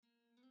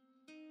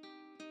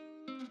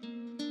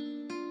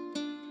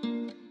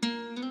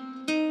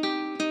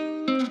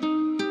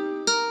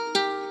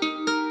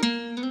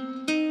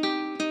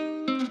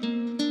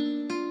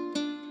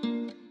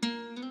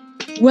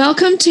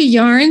Welcome to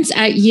Yarns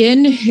at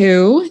Yin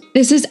Hu.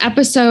 This is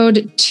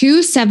episode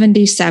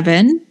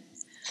 277,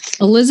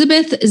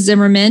 Elizabeth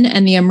Zimmerman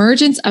and the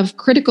Emergence of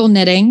Critical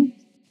Knitting,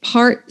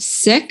 part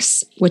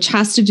 6, which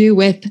has to do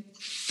with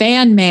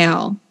fan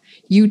mail.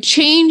 You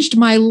changed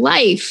my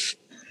life.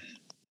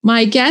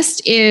 My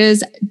guest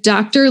is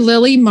Dr.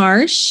 Lilly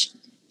Marsh.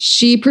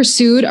 She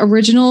pursued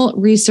original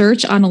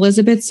research on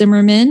Elizabeth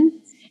Zimmerman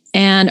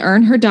and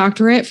earned her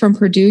doctorate from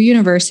Purdue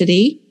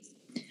University.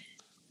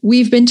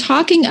 We've been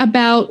talking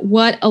about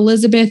what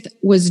Elizabeth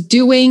was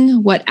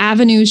doing, what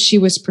avenues she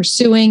was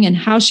pursuing, and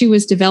how she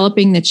was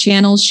developing the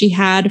channels she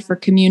had for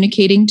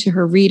communicating to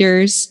her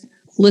readers,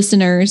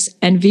 listeners,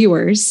 and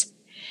viewers.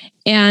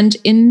 And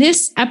in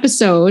this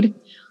episode,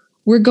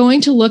 we're going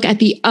to look at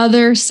the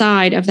other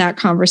side of that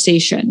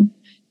conversation,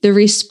 the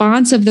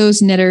response of those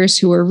knitters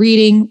who are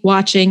reading,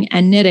 watching,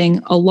 and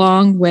knitting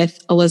along with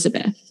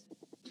Elizabeth.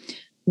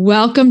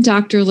 Welcome,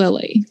 Dr.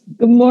 Lilly.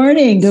 Good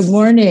morning. Good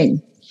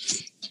morning.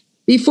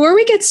 Before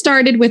we get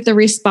started with the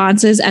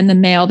responses and the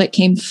mail that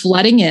came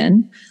flooding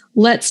in,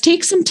 let's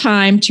take some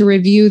time to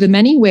review the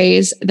many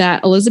ways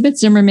that Elizabeth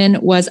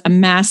Zimmerman was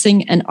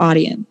amassing an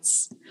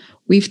audience.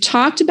 We've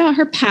talked about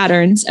her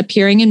patterns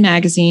appearing in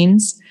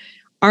magazines,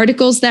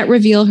 articles that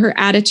reveal her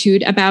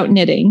attitude about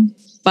knitting,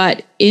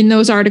 but in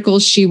those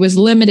articles, she was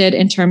limited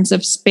in terms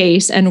of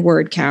space and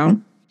word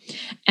count.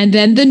 And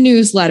then the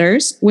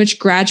newsletters, which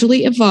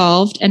gradually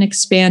evolved and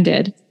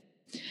expanded.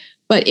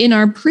 But in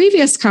our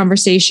previous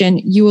conversation,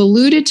 you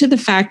alluded to the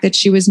fact that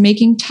she was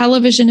making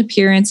television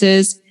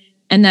appearances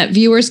and that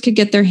viewers could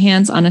get their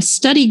hands on a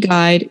study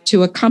guide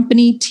to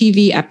accompany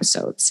TV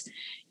episodes.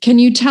 Can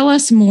you tell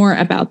us more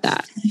about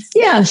that?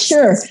 Yeah,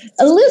 sure.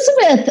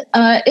 Elizabeth,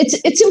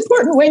 it's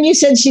important when you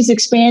said she's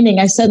expanding.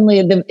 I suddenly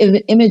had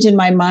the image in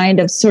my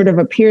mind of sort of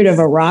a period of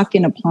a rock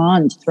in a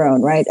pond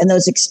thrown, right? And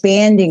those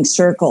expanding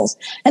circles.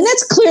 And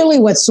that's clearly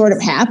what's sort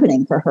of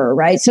happening for her,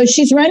 right? So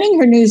she's running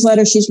her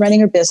newsletter, she's running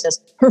her business.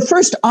 Her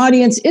first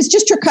audience is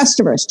just her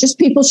customers, just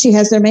people she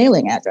has their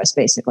mailing address,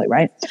 basically,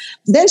 right?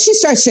 Then she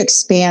starts to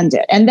expand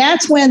it. And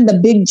that's when the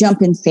big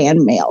jump in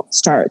fan mail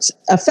starts.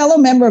 A fellow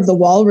member of the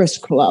Walrus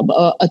Club,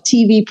 a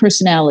TV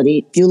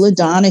personality, Beulah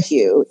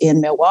Donahue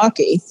in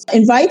Milwaukee,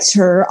 invites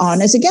her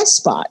on as a guest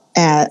spot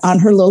on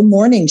her little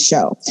morning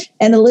show.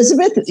 And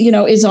Elizabeth,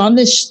 is on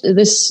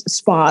this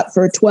spot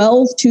for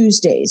 12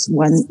 Tuesdays,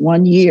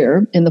 one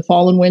year in the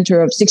fall and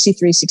winter of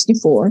 63,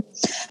 64.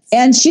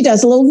 And she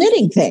does a little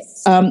knitting thing.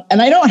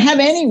 And I don't have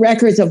any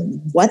records of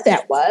what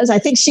that was. I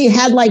think she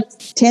had like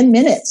 10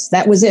 minutes.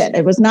 That was it.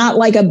 It was not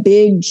like a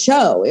big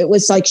show. It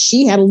was like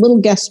she had a little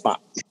guest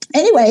spot.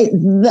 Anyway,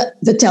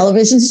 the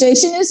television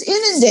station is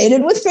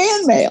inundated with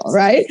fan mail,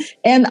 right?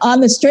 And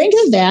on the strength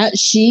of that,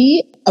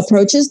 she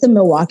approaches the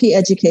Milwaukee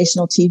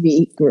Educational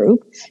TV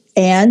Group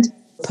and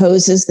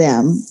poses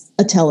them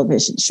a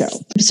television show.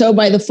 So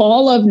by the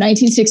fall of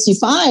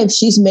 1965,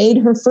 she's made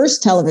her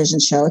first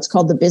television show. It's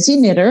called The Busy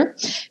Knitter,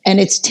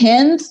 and it's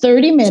 10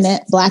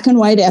 30-minute black and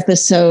white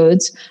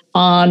episodes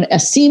on a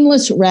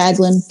seamless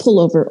raglan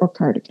pullover or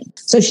cardigan.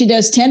 So she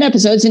does 10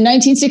 episodes. In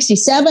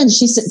 1967,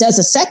 she does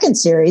a second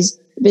series,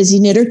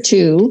 Busy Knitter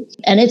 2,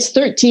 and it's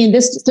 13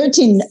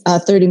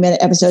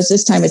 30-minute episodes.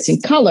 This time it's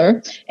in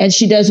color, and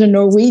she does a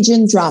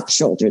Norwegian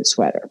drop-shouldered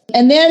sweater.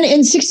 And then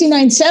in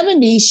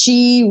 69-70,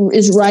 she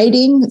is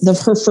writing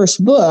her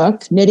first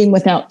book, Knitting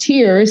Without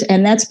Tears,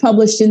 and that's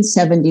published in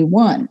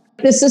 71.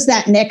 This is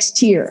that next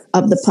tier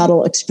of the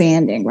puddle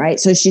expanding, right?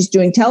 So she's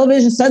doing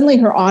television. Suddenly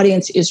her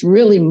audience is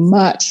really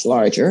much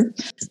larger.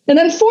 And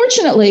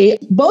unfortunately,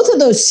 both of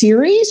those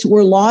series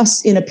were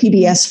lost in a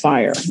PBS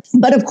fire.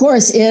 But of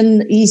course,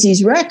 in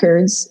Easy's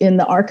records, in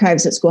the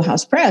archives at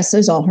Schoolhouse Press,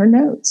 there's all her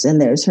notes and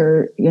there's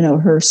her,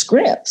 her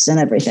scripts and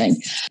everything.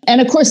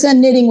 And of course, then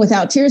Knitting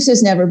Without Tears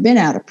has never been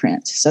out of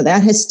print. So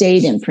that has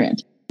stayed in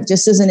print.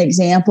 Just as an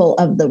example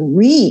of the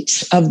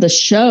reach of the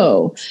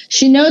show,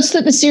 she notes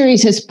that the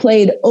series has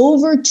played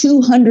over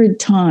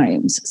 200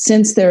 times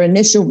since their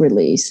initial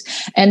release,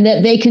 and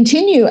that they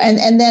continue.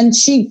 And then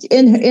she,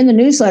 in the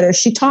newsletter,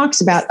 she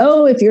talks about,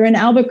 if you're in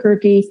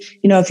Albuquerque,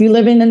 if you're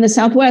living in the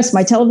Southwest,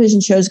 my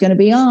television show is going to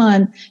be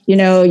on.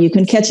 You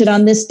can catch it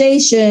on this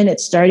station.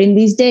 It's starting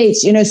these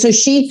dates. So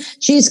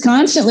she's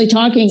constantly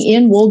talking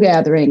in Wool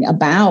Gathering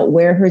about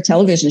where her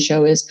television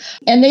show is,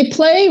 and they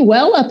play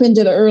well up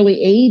into the early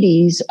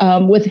 80s.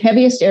 With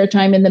heaviest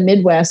airtime in the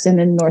Midwest and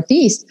in the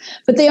Northeast.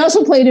 But they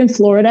also played in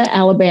Florida,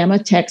 Alabama,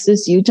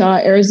 Texas, Utah,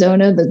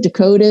 Arizona, the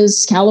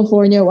Dakotas,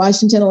 California,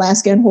 Washington,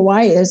 Alaska, and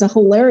Hawaii. There's a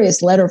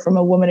hilarious letter from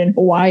a woman in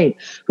Hawaii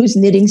who's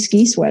knitting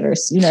ski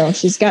sweaters.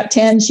 She's got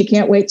 10. She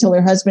can't wait till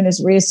her husband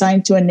is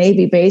reassigned to a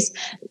Navy base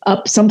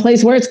up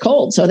someplace where it's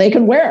cold so they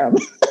can wear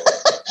them.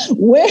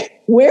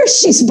 Where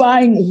she's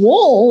buying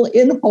wool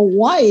in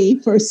Hawaii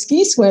for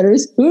ski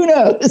sweaters, who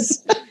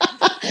knows?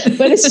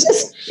 But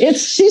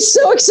she's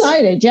so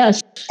excited. Yeah.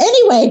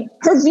 Anyway,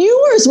 her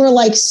viewers were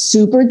like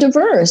super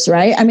diverse,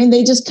 right? I mean,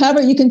 they just cover,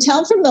 you can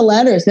tell from the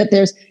letters that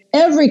there's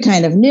every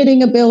kind of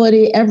knitting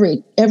ability,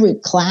 every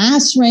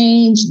class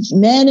range,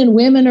 men and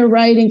women are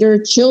writing to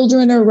her,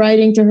 children are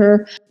writing to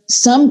her.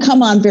 Some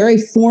come on very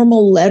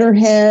formal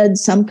letterhead.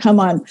 Some come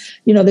on,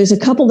 there's a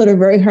couple that are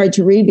very hard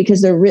to read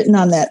because they're written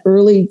on that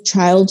early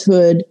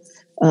childhood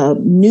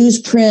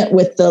newsprint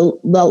with the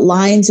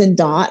lines and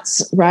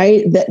dots,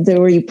 right?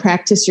 Where you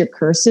practice your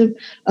cursive.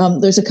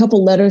 There's a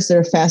couple letters that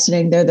are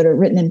fascinating there that are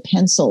written in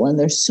pencil, and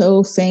they're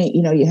so faint,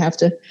 you have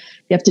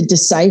to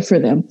decipher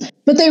them.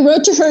 But they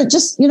wrote to her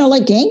just,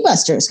 like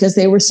gangbusters because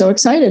they were so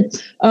excited.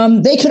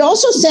 They could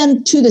also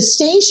send to the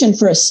station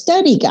for a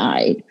study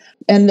guide.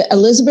 And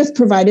Elizabeth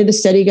provided a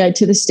study guide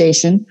to the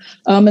station,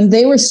 and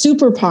they were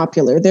super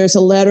popular. There's a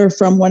letter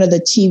from one of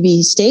the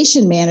TV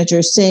station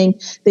managers saying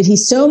that he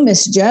so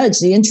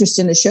misjudged the interest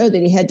in the show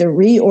that he had to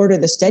reorder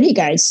the study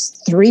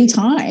guides 3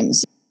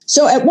 times.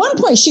 So at one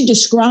point, she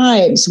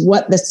describes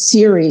what the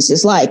series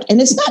is like.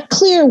 And it's not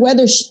clear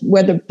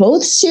whether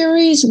both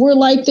series were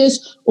like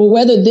this or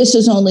whether this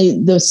is only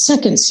the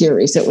second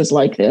series that was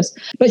like this.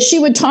 But she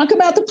would talk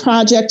about the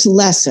project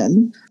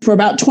lesson for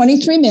about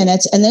 23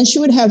 minutes, and then she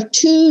would have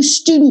 2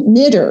 student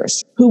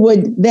knitters who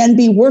would then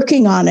be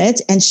working on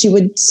it, and she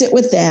would sit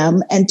with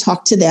them and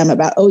talk to them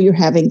about, oh, you're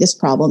having this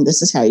problem,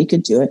 this is how you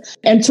could do it,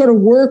 and sort of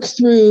work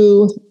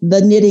through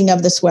the knitting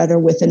of the sweater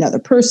with another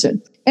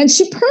person. And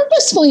she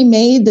purposefully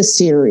made the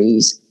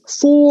series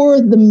for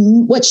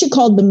what she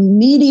called the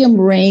medium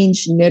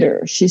range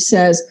knitter. She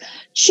says,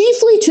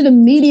 chiefly to the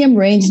medium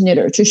range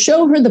knitter, to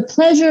show her the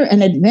pleasure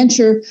and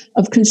adventure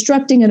of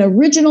constructing an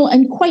original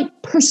and quite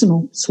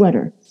personal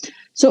sweater.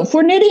 So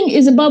for knitting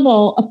is above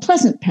all a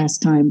pleasant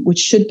pastime which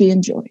should be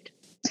enjoyed.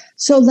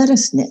 So let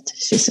us knit,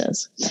 she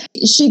says.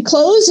 She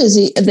closes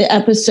the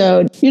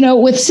episode,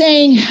 with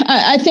saying,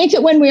 I think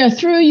that when we are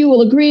through, you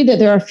will agree that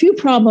there are few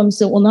problems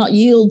that will not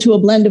yield to a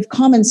blend of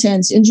common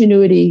sense,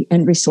 ingenuity,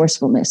 and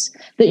resourcefulness,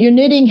 that your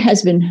knitting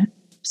has been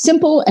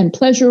simple and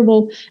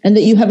pleasurable, and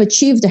that you have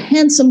achieved a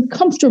handsome,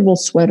 comfortable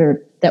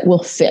sweater that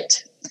will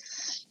fit.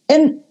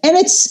 And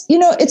it's,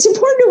 it's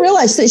important to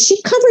realize that she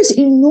covers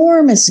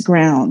enormous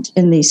ground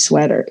in these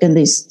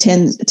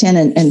 10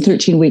 and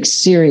 13 week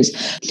series.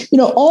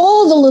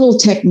 All the little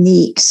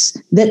techniques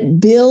that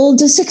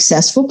build a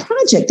successful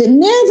project that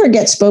never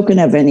get spoken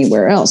of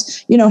anywhere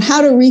else.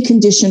 How to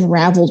recondition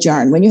ravel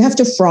yarn when you have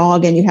to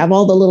frog and you have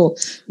all the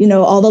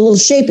little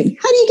shaping.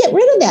 How do you get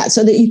rid of that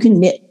so that you can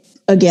knit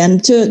again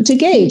to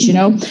gauge,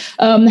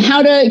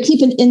 how to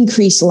keep an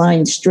increase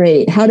line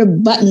straight, how to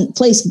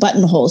place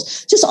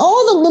buttonholes, just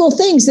all the little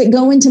things that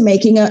go into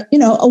making a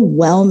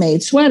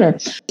well-made sweater.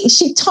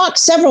 She talked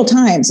several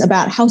times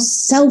about how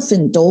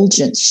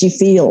self-indulgent she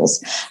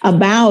feels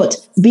about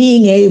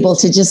being able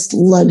to just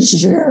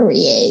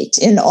luxuriate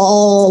in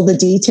all the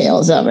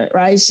details of it,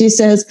 right? She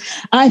says,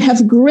 I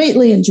have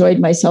greatly enjoyed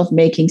myself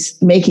making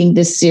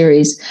this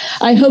series.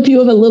 I hope you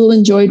have a little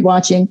enjoyed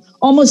watching.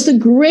 Almost the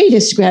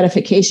greatest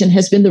gratification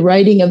has been the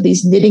writing of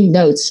these knitting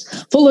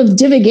notes, full of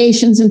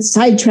divagations and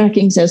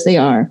sidetrackings as they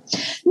are.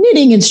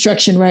 Knitting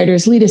instruction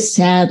writers lead a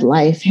sad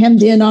life,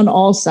 hemmed in on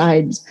all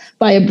sides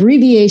by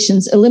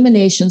abbreviations,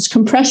 eliminations,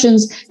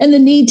 compressions, and the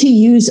need to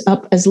use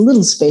up as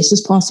little space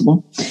as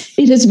possible.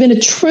 It has been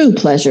a true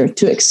pleasure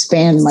to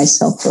expand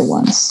myself for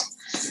once.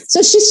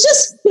 So she's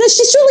just,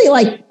 she's really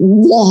like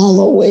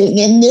wallowing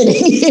in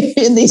knitting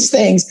in these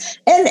things.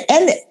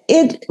 And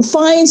it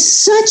finds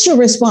such a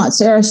response.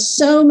 There are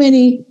so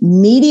many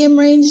medium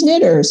range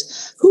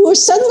knitters who are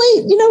suddenly,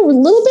 a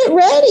little bit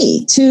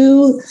ready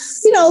to,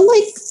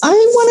 I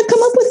want to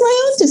come up with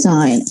my own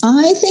design.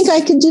 I think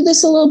I could do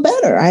this a little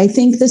better. I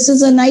think this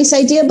is a nice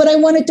idea, but I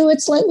want to do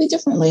it slightly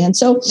differently. And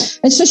so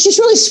she's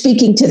really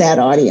speaking to that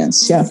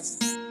audience. Yeah.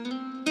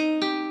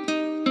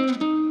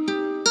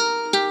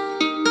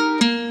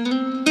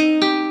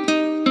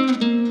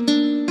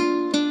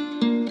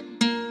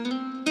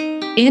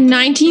 In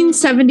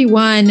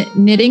 1971,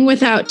 Knitting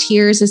Without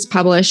Tears is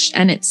published,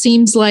 and it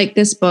seems like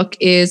this book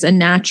is a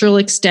natural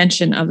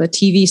extension of the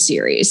TV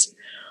series.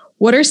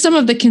 What are some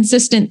of the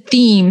consistent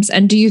themes,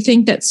 and do you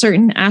think that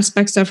certain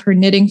aspects of her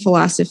knitting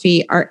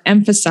philosophy are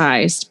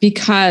emphasized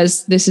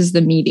because this is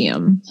the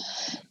medium?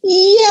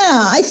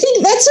 Yeah, I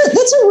think that's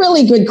a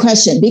really good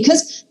question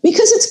because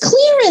it's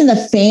clear in the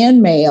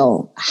fan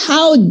mail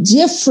how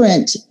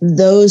different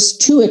those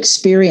 2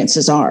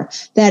 experiences are.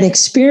 That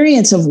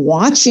experience of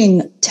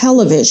watching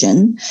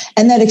television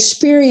and that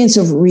experience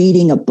of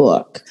reading a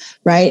book,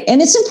 right? And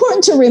it's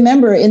important to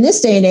remember in this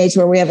day and age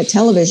where we have a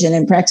television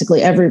in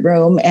practically every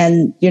room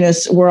and,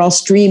 we're all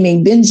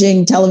streaming,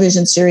 binging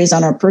television series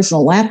on our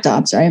personal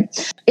laptops,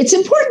 right? It's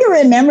important to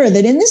remember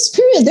that in this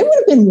period, there would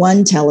have been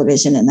one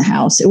television in the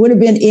house. It would have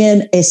been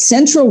in a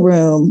central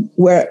room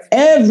where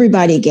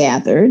everybody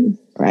gathered,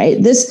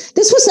 right? This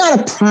was not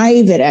a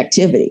private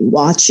activity,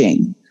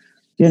 watching,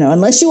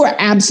 unless you were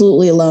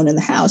absolutely alone in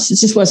the house. It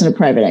just wasn't a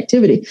private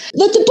activity.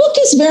 But the book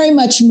is very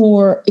much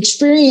more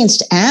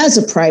experienced as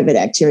a private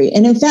activity.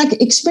 And in fact,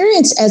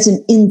 experienced as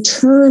an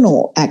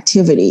internal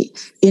activity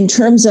in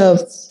terms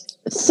of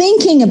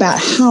thinking about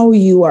how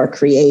you are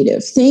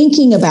creative,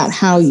 thinking about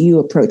how you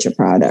approach a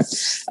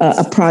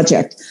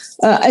project.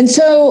 And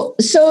so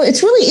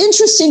it's really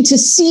interesting to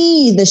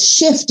see the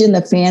shift in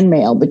the fan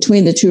mail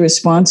between the two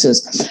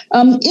responses.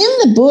 In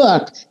the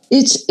book,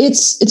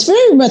 it's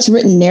very much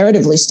written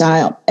narratively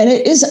style, and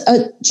it is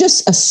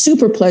just a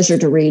super pleasure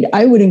to read.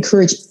 I would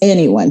encourage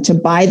anyone to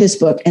buy this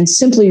book and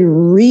simply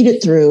read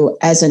it through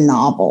as a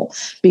novel,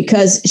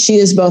 because she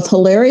is both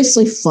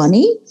hilariously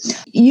funny.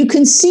 You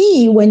can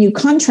see when you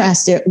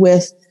contrast it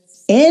with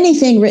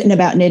anything written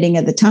about knitting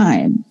at the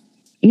time,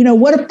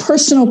 what a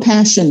personal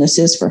passion this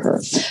is for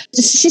her.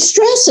 She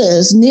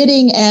stresses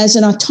knitting as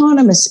an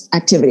autonomous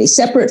activity,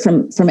 separate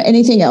from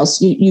anything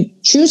else. You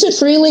choose it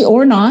freely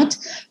or not.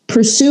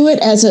 Pursue it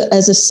as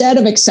a set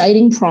of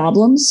exciting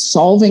problems,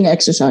 solving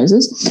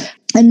exercises,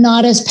 and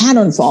not as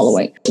pattern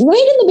following.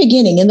 Right in the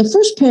beginning, in the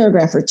first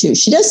paragraph or two,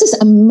 she does this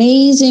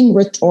amazing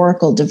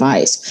rhetorical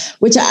device,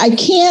 which I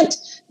can't,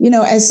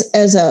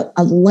 as a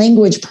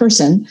language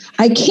person,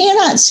 I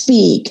cannot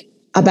speak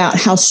about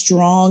how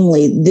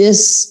strongly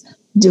this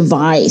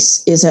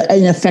device is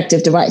an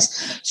effective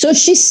device. So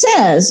she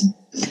says,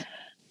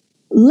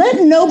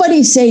 let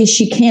nobody say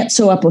she can't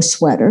sew up a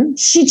sweater.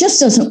 She just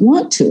doesn't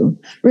want to.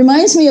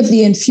 Reminds me of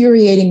the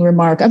infuriating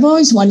remark, I've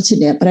always wanted to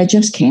knit, but I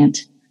just can't.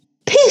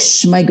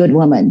 Pish, my good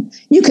woman.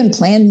 You can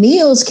plan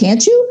meals,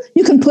 can't you?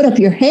 You can put up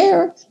your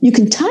hair. You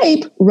can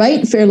type,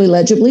 write fairly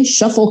legibly,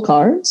 shuffle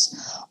cards.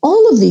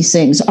 All of these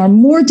things are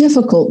more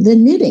difficult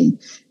than knitting.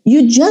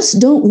 You just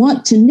don't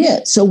want to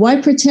knit, so why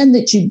pretend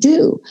that you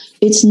do?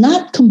 It's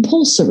not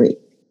compulsory.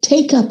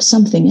 Take up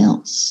something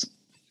else.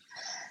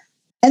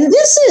 And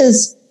this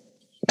is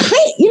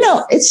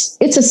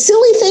it's a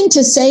silly thing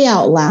to say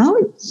out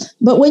loud,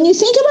 but when you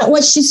think about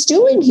what she's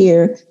doing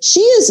here,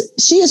 she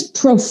is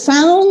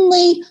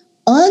profoundly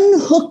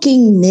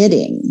unhooking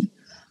knitting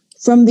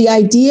from the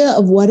idea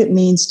of what it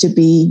means to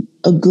be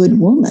a good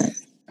woman.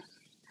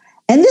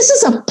 And this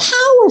is a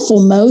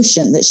powerful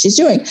motion that she's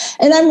doing.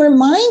 And I'm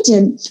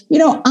reminded,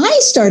 I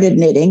started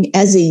knitting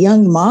as a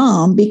young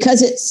mom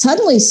because it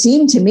suddenly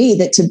seemed to me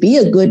that to be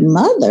a good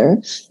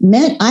mother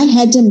meant I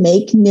had to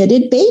make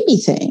knitted baby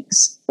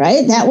things,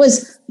 right? That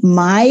was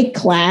my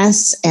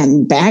class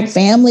and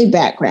family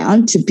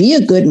background. To be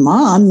a good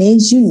mom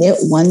means you knit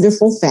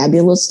wonderful,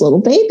 fabulous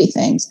little baby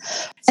things.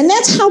 And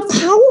that's how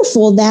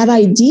powerful that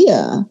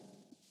idea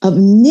of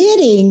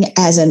knitting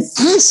as an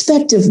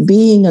aspect of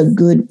being a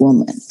good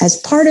woman, as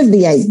part of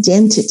the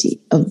identity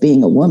of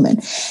being a woman.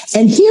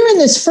 And here in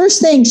this first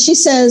thing, she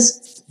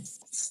says,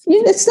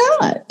 it's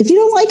not. If you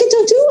don't like it,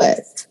 don't do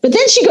it. But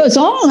then she goes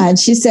on,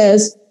 she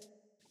says,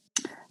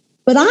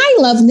 but I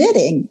love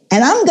knitting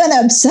and I'm going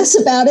to obsess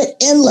about it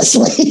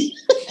endlessly.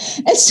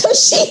 And so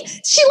she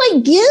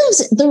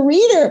gives the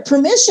reader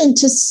permission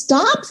to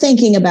stop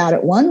thinking about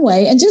it one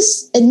way and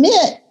just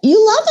admit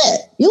you love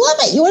it. You love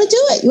it. You want to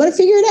do it. You want to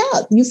figure it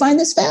out. You find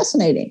this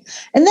fascinating.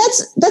 And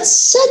that's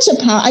such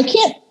a power. I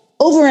can't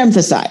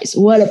overemphasize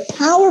what a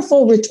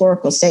powerful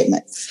rhetorical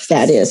statement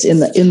that is in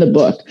the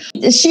book.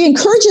 She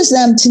encourages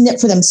them to knit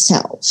for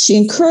themselves. She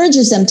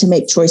encourages them to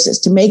make choices,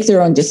 to make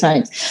their own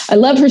designs. I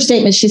love her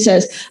statement. She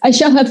says, I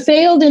shall have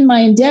failed in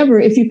my endeavor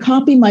if you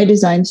copy my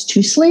designs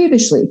too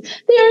slavishly.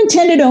 They are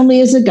intended only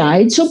as a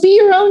guide, so be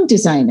your own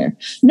designer.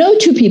 No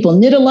two people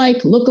knit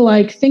alike, look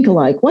alike, think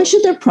alike. Why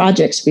should their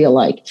projects be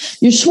alike?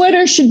 Your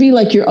sweater should be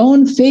like your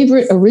own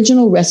favorite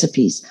original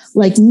recipes,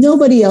 like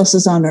nobody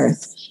else's on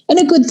earth. And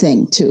a good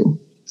thing, too.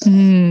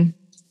 Mm.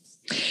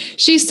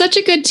 She's such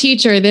a good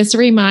teacher. This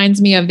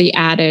reminds me of the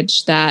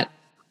adage that,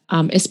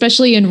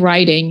 especially in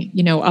writing,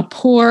 a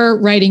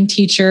poor writing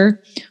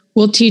teacher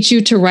will teach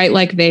you to write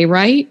like they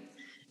write,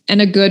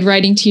 and a good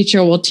writing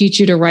teacher will teach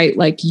you to write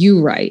like you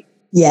write.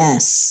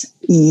 Yes.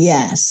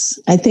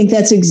 I think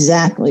that's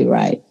exactly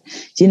right.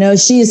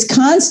 She is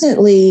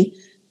constantly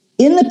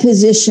in the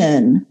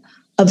position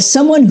of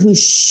someone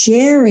who's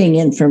sharing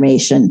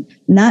information,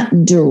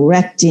 not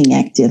directing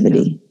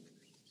activity.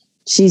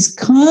 She's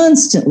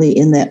constantly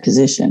in that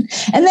position.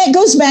 And that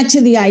goes back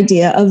to the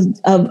idea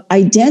of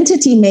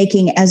identity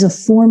making as a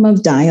form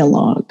of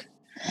dialogue,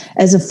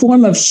 as a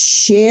form of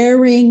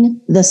sharing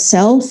the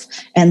self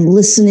and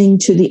listening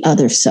to the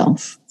other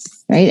self.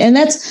 Right. And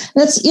that's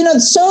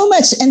so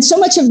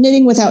much of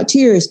Knitting Without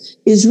Tears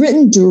is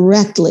written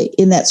directly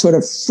in that sort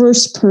of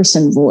first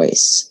person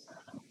voice.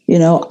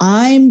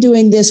 I'm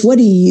doing this. What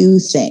do you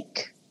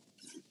think?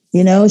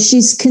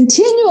 She's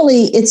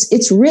continually,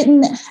 it's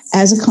written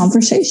as a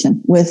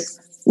conversation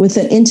with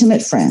an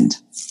intimate friend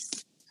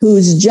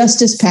who's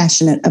just as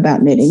passionate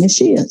about knitting as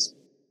she is.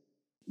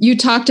 You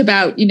talked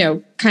about,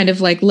 kind of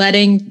like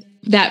letting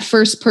that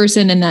first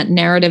person and that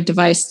narrative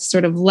device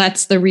sort of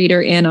lets the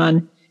reader in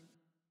on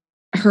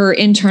her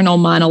internal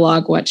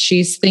monologue, what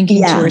she's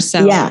thinking to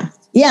herself.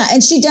 Yeah.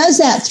 And she does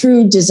that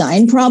through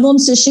design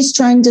problems that she's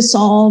trying to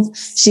solve.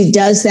 She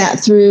does that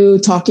through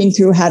talking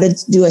through how to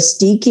do a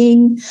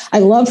steeking. I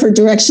love her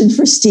direction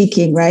for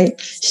steeking, right?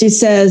 She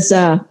says,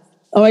 I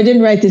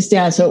didn't write this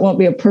down, so it won't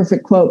be a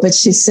perfect quote, but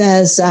she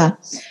says,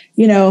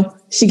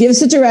 she gives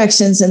the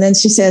directions, and then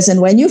she says,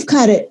 and when you've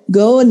cut it,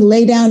 go and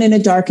lay down in a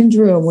darkened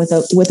room with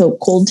a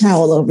cold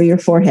towel over your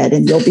forehead,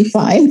 and you'll be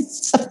fine.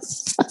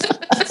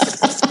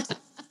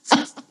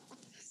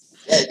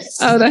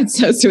 Oh, that's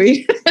so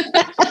sweet.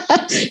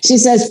 She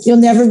says, you'll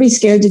never be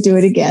scared to do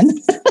it again.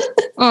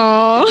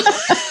 Oh.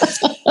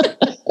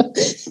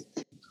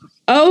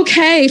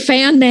 Okay,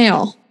 fan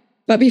mail.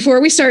 But before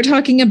we start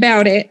talking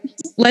about it,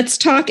 let's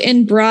talk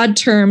in broad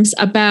terms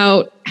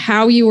about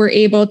how you were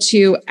able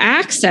to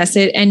access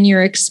it and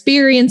your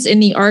experience in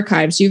the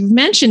archives. You've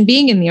mentioned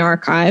being in the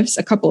archives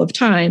a couple of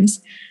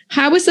times.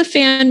 How was the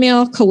fan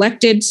mail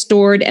collected,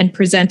 stored, and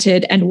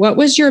presented? And what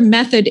was your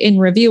method in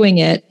reviewing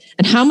it?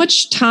 And how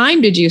much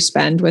time did you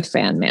spend with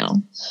fan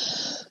mail?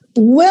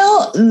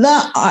 Well,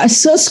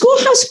 so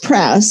Schoolhouse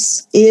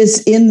Press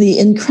is in the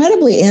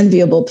incredibly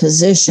enviable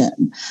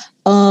position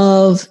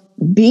of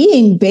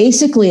being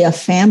basically a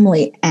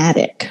family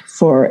attic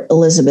for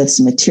Elizabeth's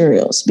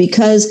materials,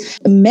 because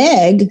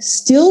Meg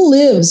still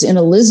lives in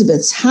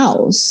Elizabeth's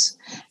house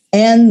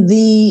and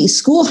the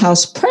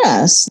Schoolhouse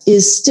Press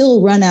is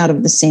still run out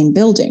of the same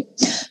building.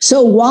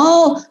 So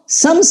while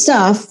some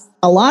stuff,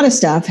 a lot of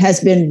stuff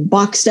has been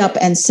boxed up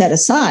and set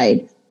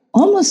aside,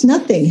 almost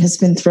nothing has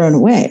been thrown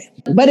away,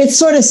 but it's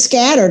sort of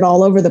scattered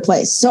all over the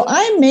place. So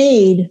I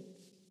made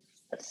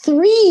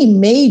 3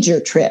 major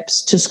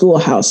trips to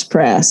Schoolhouse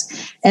Press,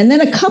 and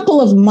then a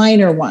couple of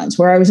minor ones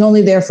where I was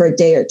only there for a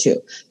day or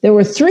two. There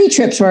were 3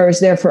 trips where I was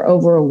there for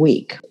over a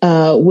week,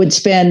 would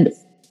spend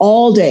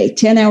all day,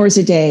 10 hours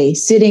a day,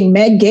 sitting.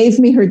 Meg gave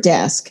me her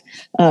desk,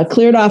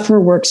 cleared off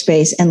her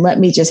workspace, and let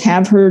me just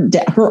have her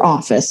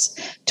office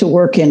to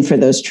work in for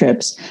those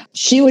trips.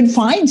 She would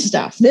find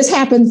stuff. This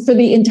happened for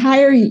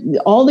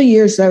all the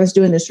years that I was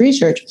doing this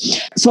research.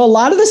 So a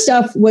lot of the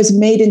stuff was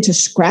made into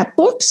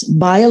scrapbooks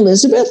by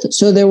Elizabeth.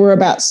 So there were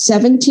about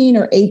 17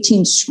 or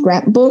 18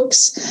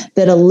 scrapbooks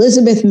that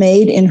Elizabeth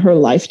made in her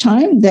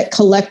lifetime that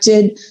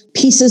collected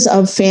pieces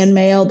of fan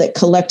mail, that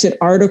collected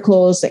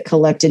articles, that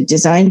collected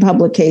design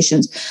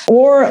publications,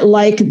 or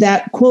like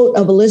that quote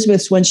of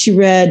Elizabeth's when she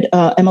read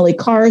Emily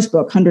Carr's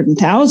book, Hundred and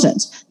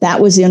Thousands. That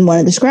was in one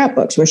of the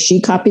scrapbooks where she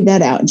copied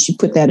that out and she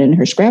put that in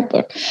her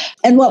scrapbook.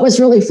 And what was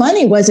really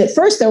funny was at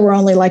first there were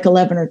only like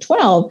 11 or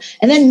 12,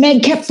 and then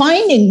Meg kept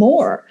finding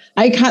more.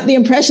 I got the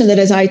impression that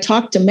as I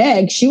talked to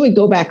Meg, she would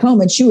go back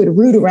home and she would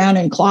root around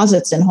in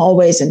closets and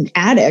hallways and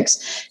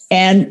attics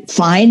and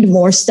find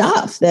more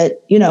stuff that,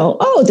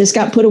 this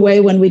got put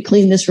away when we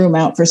cleaned this room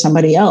out for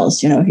somebody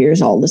else.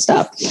 Here's all the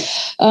stuff.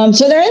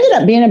 So there ended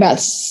up being about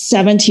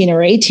 17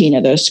 or 18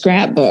 of those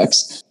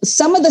scrapbooks.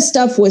 Some of the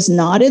stuff was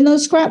not in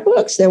those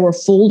scrapbooks. There were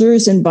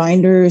folders and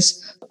binders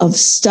of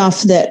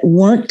stuff that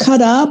weren't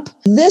cut up.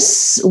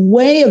 This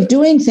way of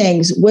doing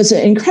things was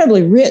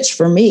incredibly rich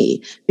for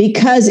me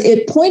because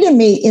it pointed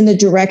me in the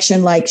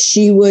direction, like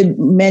she would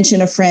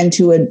mention a friend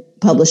who had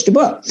published a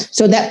book.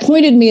 So that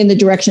pointed me in the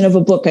direction of a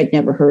book I'd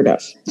never heard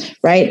of,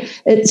 right?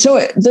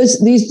 So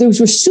those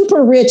were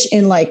super rich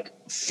in like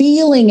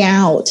feeling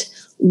out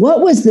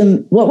what was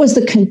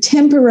the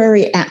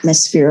contemporary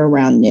atmosphere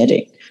around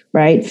knitting.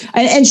 Right.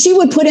 And she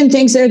would put in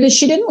things there that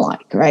she didn't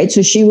like. Right.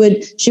 So she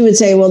would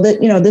say, well,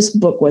 this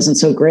book wasn't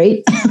so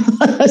great.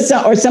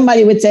 Or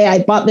somebody would say, I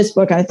bought this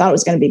book and I thought it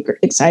was going to be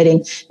exciting.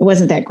 It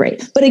wasn't that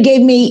great. But it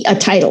gave me a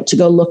title to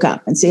go look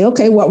up and say,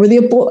 OK, what were the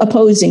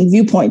opposing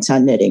viewpoints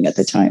on knitting at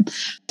the time?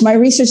 My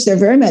research there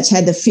very much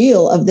had the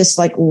feel of this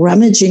like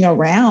rummaging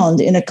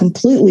around in a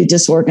completely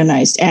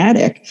disorganized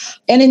attic.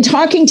 And in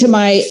talking to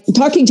my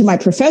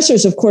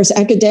professors, of course,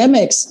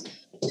 academics,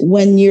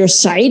 when you're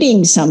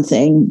citing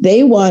something,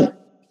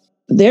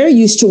 they're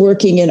used to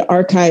working in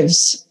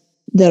archives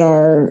that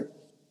are,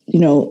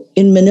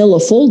 in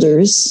manila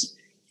folders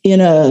in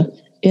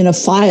a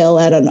file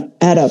at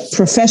a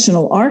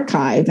professional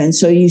archive. And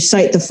so you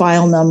cite the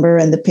file number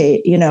and the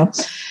page,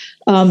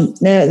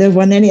 there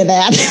wasn't any of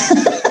that.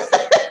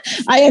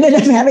 I ended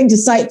up having to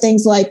cite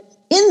things like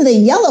in the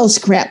yellow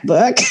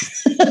scrapbook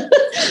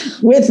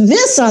with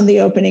this on the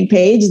opening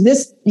page,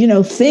 this,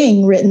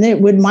 thing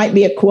written, might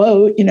be a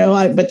quote,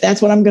 but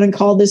that's what I'm going to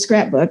call this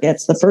scrapbook.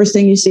 That's the first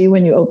thing you see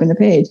when you open the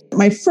page.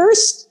 My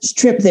first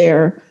trip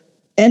there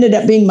ended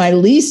up being my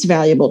least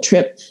valuable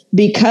trip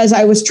because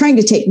I was trying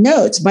to take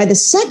notes. By the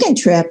second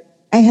trip,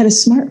 I had a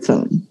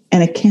smartphone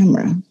and a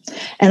camera,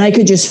 and I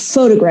could just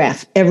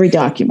photograph every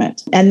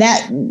document. And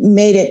that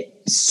made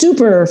it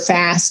super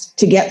fast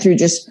to get through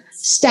just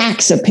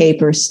stacks of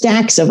paper,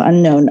 stacks of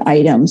unknown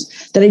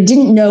items that I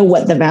didn't know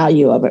what the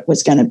value of it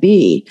was going to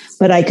be,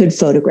 but I could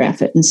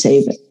photograph it and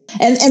save it.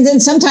 And then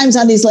sometimes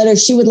on these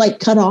letters, she would like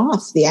cut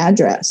off the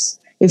address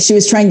if she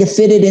was trying to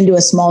fit it into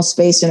a small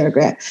space in her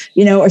graph,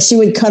 or she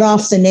would cut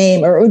off the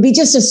name, or it would be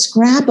just a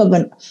scrap of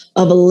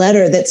a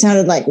letter that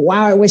sounded like,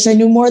 wow, I wish I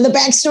knew more of the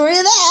backstory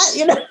of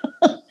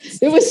that.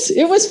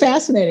 It was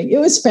fascinating. It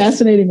was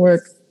fascinating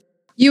work.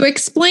 You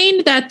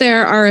explained that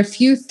there are a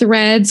few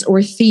threads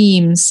or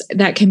themes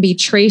that can be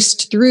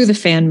traced through the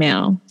fan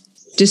mail: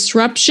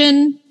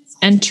 disruption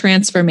and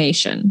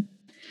transformation.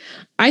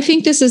 I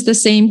think this is the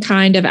same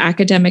kind of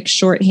academic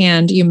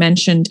shorthand you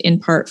mentioned in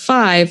part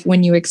 5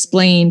 when you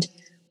explained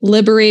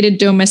liberated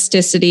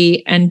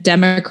domesticity and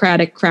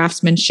democratic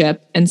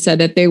craftsmanship and said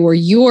that they were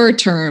your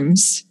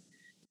terms,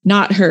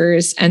 not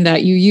hers, and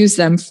that you use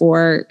them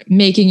for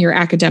making your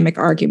academic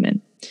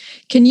argument.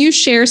 Can you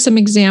share some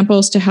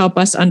examples to help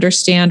us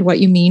understand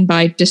what you mean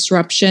by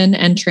disruption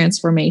and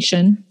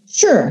transformation?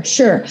 Sure.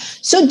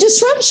 So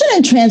disruption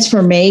and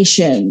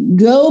transformation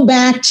go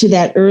back to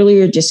that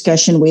earlier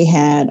discussion we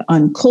had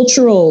on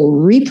cultural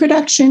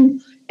reproduction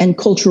and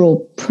cultural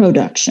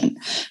production.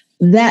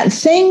 That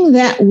thing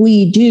that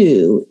we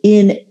do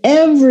in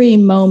every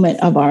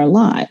moment of our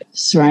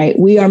lives, right?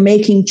 We are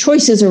making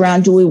choices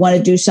around, do we want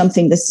to do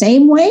something the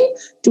same way?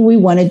 Do we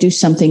want to do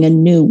something a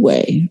new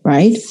way,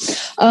 right?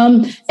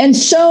 And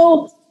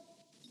so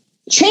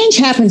change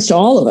happens to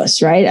all of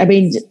us, right? I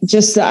mean,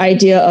 just the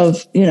idea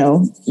of,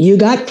 you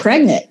got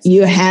pregnant,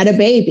 you had a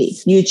baby,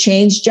 you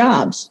changed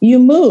jobs, you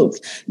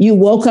moved, you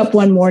woke up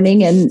one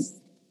morning and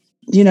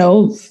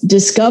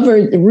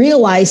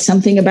realize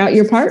something about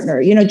your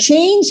partner.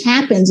 Change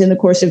happens in the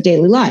course of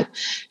daily life.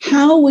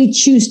 How we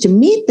choose to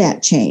meet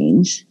that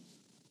change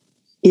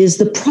is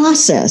the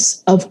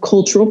process of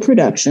cultural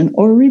production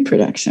or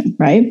reproduction,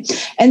 right?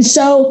 And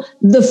so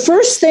the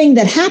first thing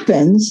that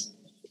happens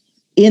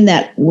in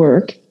that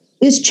work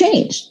is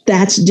change.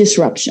 That's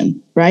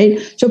disruption, right?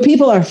 So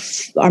people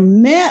are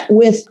met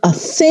with a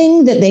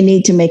thing that they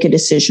need to make a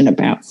decision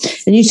about.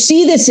 And you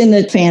see this in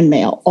the fan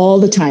mail all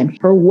the time.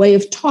 Her way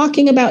of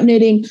talking about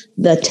knitting,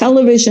 the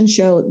television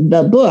show,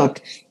 the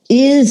book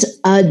is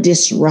a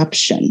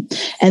disruption.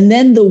 And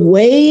then the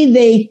way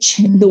they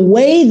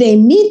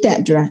meet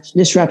that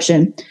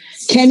disruption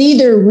can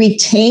either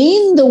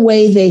retain the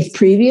way they've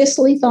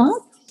previously thought,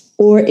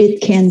 or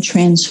it can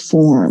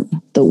transform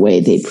the way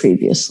they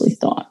previously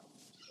thought.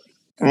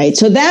 Right.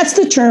 So that's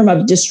the term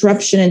of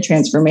disruption and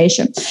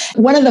transformation.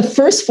 One of the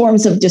first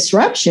forms of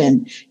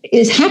disruption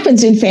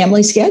happens in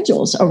family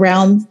schedules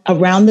around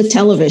the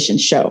television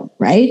show,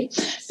 right?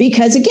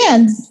 Because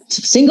again,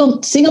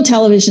 single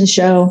television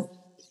show,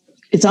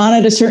 it's on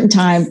at a certain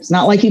time. It's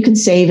not like you can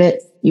save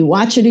it. You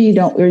watch it or you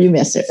don't, or you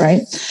miss it,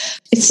 right?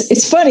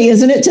 It's funny,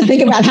 isn't it, to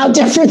think about how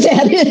different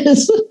that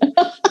is?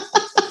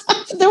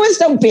 There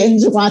was no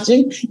binge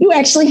watching. You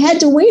actually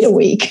had to wait a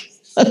week.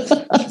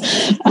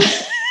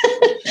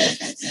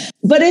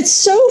 But it's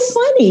so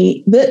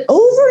funny that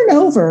over and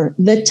over,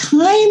 the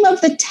time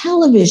of the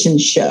television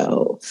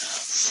show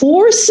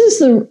forces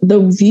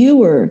the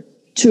viewer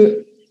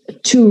to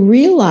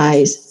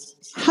realize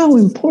how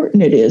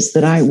important it is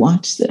that I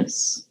watch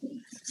this.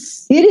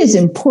 It is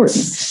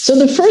important. So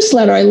the first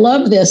letter, I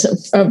love this,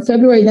 of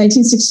February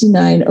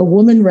 1969, a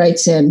woman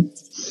writes in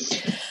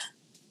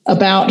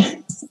about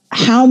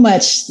how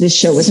much this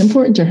show was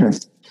important to her.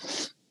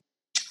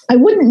 I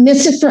wouldn't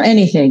miss it for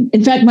anything.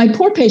 In fact, my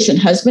poor patient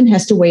husband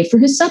has to wait for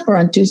his supper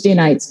on Tuesday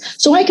nights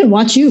so I can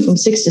watch you from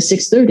 6 to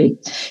 6:30.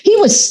 He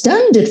was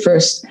stunned at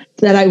first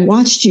that I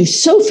watched you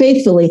so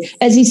faithfully.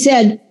 As he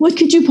said, "What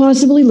could you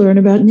possibly learn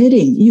about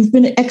knitting? You've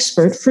been an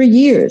expert for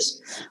years."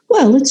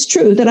 Well, it's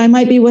true that I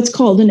might be what's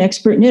called an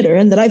expert knitter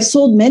and that I've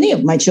sold many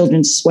of my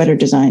children's sweater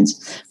designs.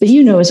 But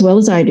you know as well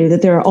as I do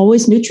that there are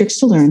always new tricks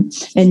to learn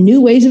and new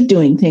ways of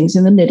doing things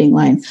in the knitting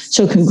line.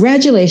 So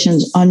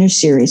congratulations on your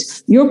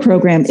series. Your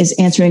program is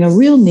answering a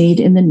real need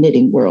in the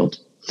knitting world.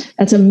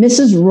 That's a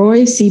Mrs.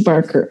 Roy C.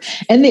 Barker.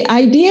 And the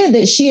idea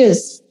that she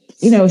is,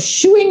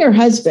 shooing her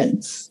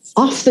husband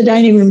off the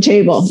dining room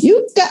table.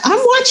 I'm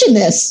watching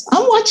this,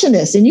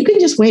 and you can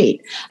just wait.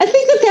 I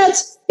think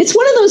it's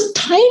one of those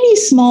tiny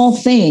small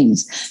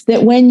things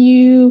that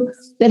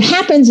that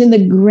happens in the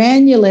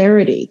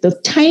granularity, the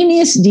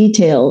tiniest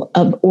detail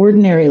of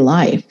ordinary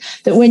life,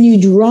 that when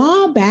you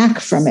draw back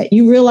from it,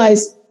 you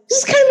realize this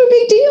is kind of a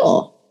big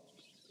deal.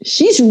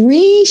 She's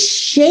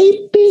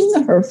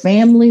reshaping her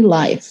family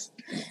life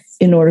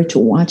in order to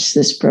watch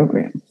this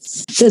program.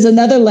 There's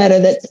another letter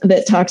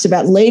that talks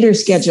about later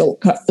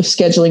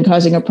scheduling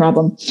causing a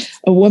problem.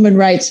 A woman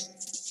writes,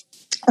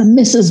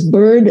 Mrs.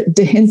 Bird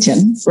de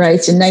Hinton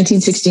writes in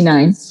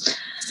 1969,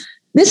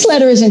 this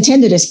letter is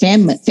intended as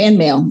fan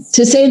mail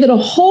to say that a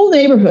whole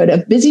neighborhood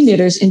of busy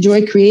knitters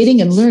enjoy creating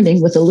and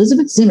learning with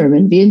Elizabeth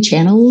Zimmerman via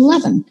Channel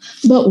 11.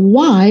 But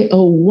why,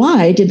 oh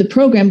why, did the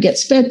program get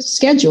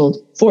scheduled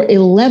for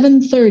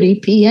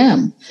 11:30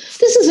 p.m.?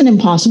 This is an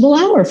impossible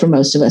hour for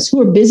most of us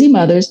who are busy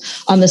mothers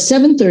on the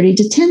 7:30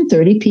 to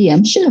 10:30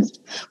 p.m. shift.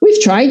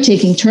 We've tried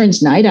taking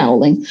turns night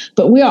owling,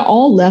 but we are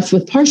all left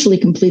with partially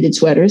completed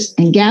sweaters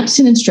and gaps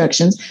in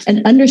instructions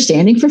and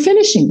understanding for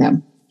finishing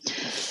them.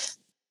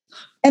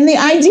 And the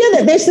idea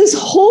that there's this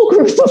whole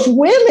group of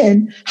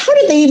women, how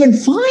did they even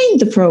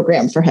find the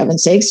program, for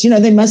heaven's sakes?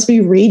 They must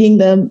be reading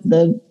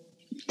the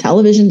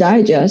television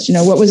digest,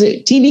 what was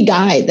it? TV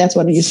Guide. That's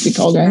what it used to be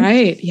called, right?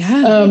 Right.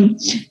 Yeah.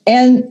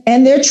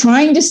 And they're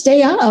trying to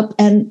stay up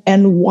and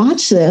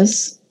watch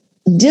this,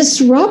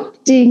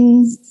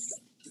 disrupting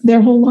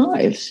their whole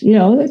lives.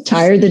 They're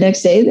tired the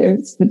next day.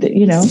 It's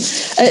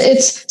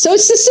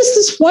just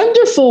this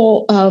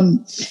wonderful,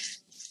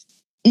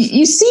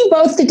 you see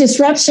both the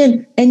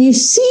disruption and you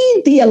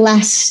see the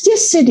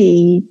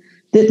elasticity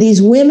that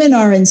these women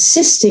are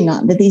insisting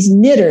on, that these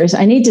knitters,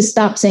 I need to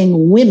stop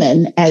saying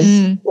women as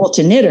equal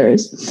to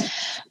knitters,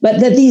 but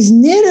that these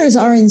knitters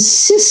are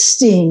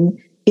insisting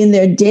in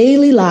their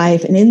daily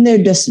life and in their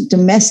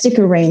domestic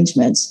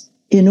arrangements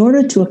in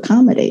order to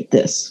accommodate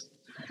this.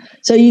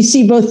 So you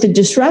see both the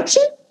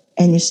disruption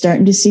and you're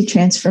starting to see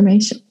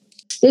transformation.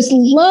 There's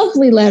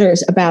lovely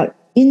letters about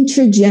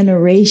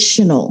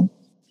intergenerational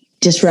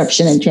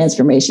disruption and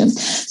transformation.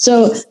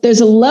 So there's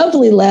a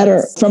lovely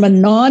letter from a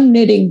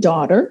non-knitting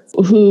daughter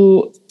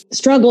who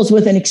struggles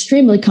with an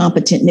extremely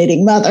competent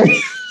knitting mother.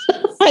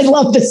 I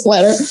love this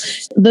letter.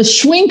 The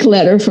Schwink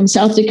letter from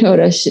South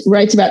Dakota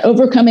writes about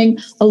overcoming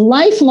a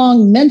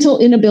lifelong mental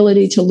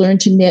inability to learn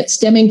to knit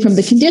stemming from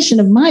the condition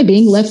of my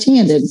being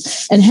left-handed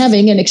and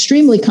having an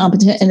extremely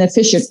competent and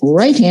efficient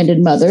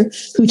right-handed mother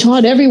who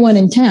taught everyone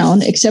in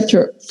town except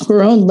her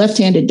own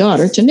left-handed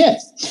daughter to knit,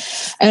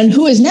 and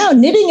who is now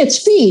knitting at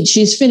speed.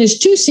 She's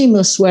finished 2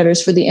 seamless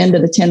sweaters for the end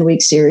of the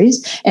 10-week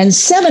series and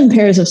 7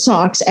 pairs of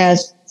socks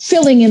as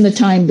filling in the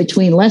time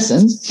between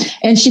lessons.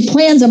 And she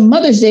plans a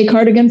Mother's Day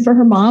cardigan for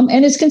her mom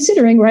and is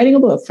considering writing a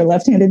book for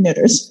left-handed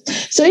knitters.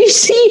 So you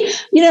see,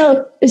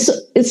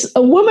 it's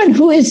a woman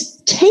who is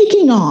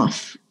taking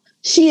off.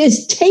 She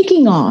is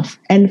taking off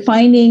and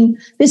finding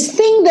this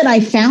thing that I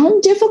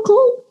found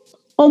difficult.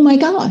 Oh my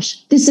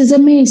gosh, this is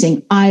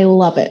amazing. I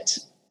love it.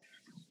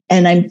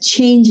 And I'm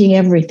changing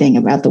everything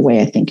about the way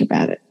I think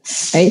about it.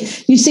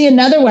 Right? You see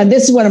another one.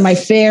 This is one of my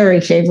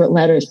very favorite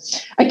letters.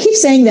 I keep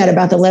saying that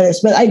about the letters,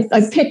 but I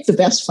picked the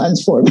best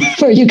ones for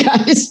you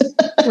guys.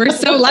 We're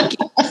so lucky.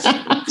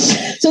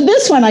 So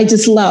this one I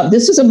just love.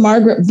 This was a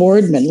Margaret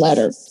Boardman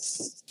letter.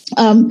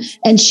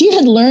 And she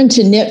had learned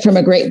to knit from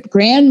a great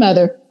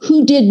grandmother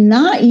who did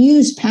not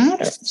use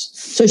patterns.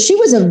 So she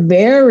was a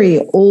very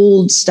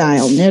old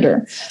style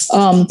knitter,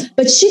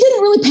 but she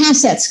didn't really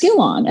pass that skill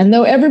on. And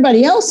though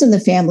everybody else in the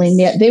family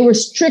knit, they were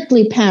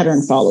strictly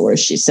pattern followers,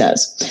 she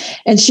says.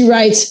 And she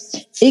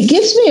writes, it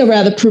gives me a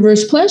rather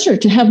perverse pleasure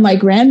to have my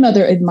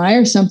grandmother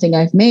admire something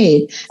I've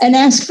made and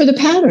ask for the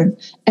pattern.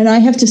 And I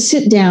have to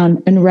sit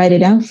down and write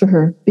it out for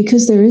her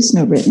because there is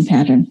no written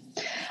pattern.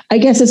 I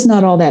guess it's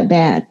not all that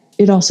bad.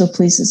 It also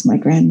pleases my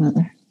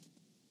grandmother.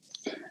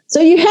 So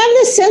you have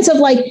this sense of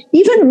like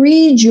even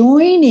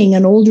rejoining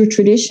an older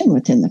tradition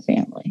within the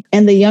family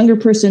and the younger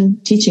person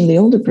teaching the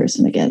older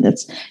person again.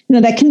 That's,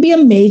 that can be a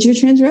major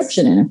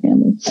transruption in a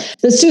family.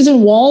 The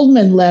Susan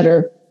Waldman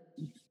letter,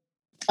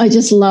 I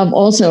just love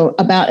also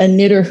about a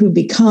knitter who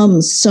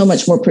becomes so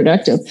much more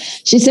productive.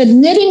 She said,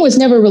 knitting was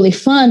never really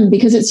fun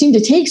because it seemed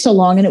to take so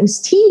long and it was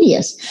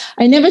tedious.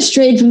 I never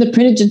strayed from the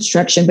printed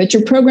instruction, but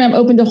your program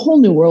opened a whole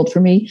new world for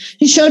me.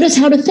 You showed us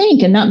how to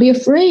think and not be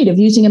afraid of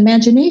using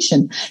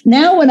imagination.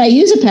 Now, when I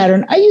use a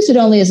pattern, I use it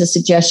only as a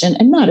suggestion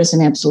and not as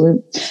an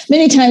absolute.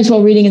 Many times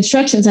while reading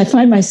instructions, I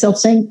find myself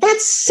saying,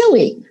 that's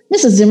silly.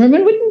 Mrs.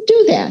 Zimmerman wouldn't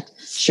do that.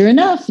 Sure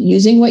enough,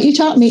 using what you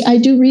taught me, I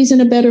do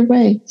reason a better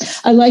way.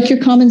 I like your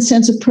common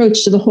sense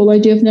approach to the whole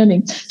idea of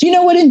knitting. Do you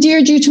know what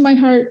endeared you to my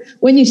heart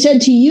when you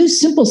said to use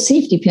simple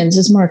safety pins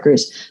as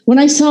markers? When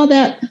I saw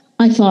that,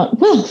 I thought,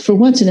 well, for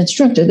once an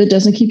instructor that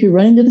doesn't keep you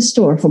running to the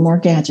store for more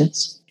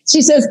gadgets.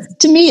 She says,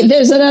 to me,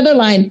 there's another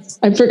line.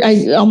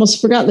 I almost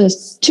forgot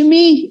this. To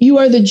me, you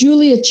are the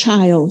Julia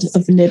Child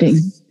of knitting.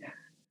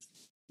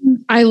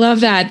 I love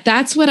that.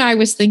 That's what I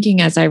was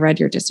thinking as I read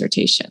your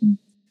dissertation.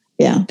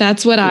 Yeah.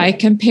 That's what I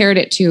compared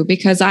it to,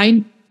 because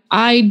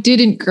I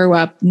didn't grow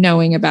up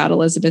knowing about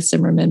Elizabeth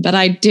Zimmerman, but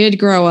I did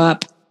grow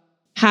up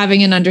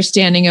having an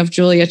understanding of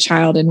Julia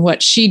Child and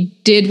what she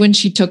did when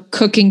she took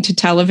cooking to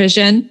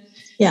television.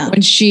 Yeah.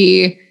 When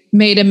she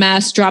made a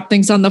mess, dropped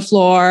things on the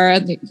floor.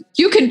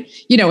 You can,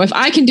 if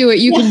I can do it,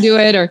 you can do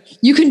it, or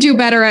you can do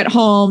better at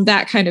home,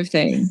 that kind of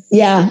thing.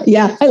 Yeah.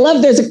 Yeah. I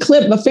love, there's a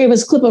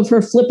famous clip of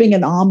her flipping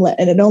an omelet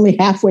and it only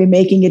halfway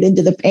making it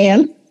into the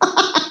pan.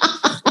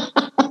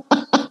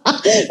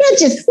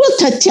 We'll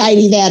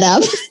tidy that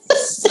up.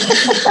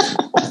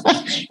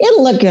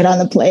 It'll look good on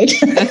the plate.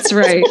 That's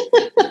right.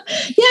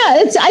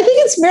 I think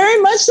it's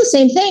very much the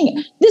same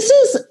thing.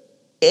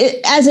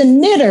 As a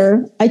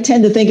knitter, I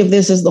tend to think of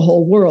this as the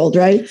whole world,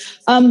 right?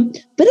 But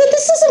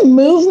this is a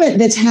movement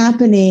that's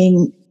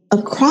happening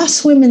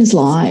across women's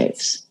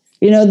lives.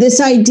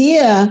 This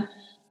idea,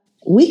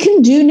 we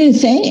can do new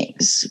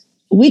things.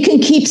 We can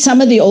keep some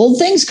of the old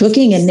things,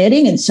 cooking and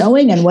knitting and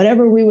sewing and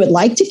whatever we would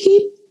like to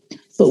keep,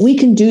 but we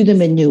can do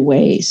them in new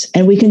ways,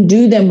 and we can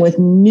do them with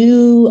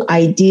new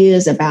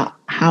ideas about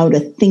how to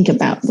think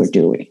about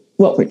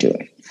what we're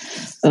doing.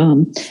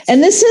 And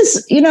this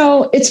is,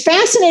 it's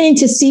fascinating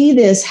to see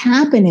this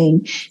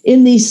happening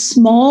in these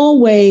small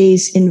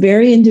ways in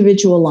very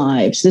individual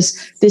lives.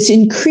 This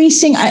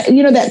increasing,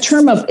 that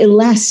term of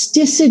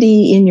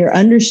elasticity in your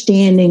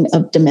understanding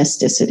of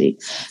domesticity.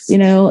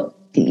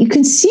 You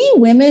can see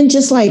women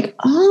just like,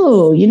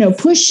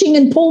 pushing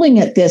and pulling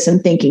at this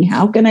and thinking,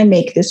 how can I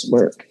make this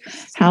work?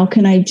 How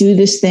can I do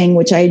this thing,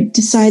 which I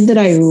decide that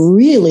I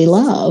really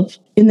love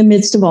in the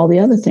midst of all the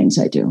other things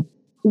I do?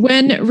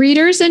 When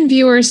readers and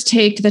viewers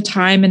take the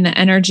time and the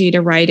energy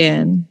to write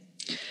in,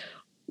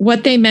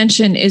 what they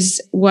mention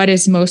is what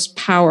is most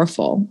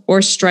powerful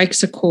or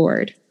strikes a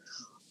chord.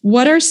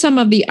 What are some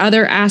of the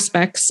other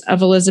aspects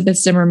of Elizabeth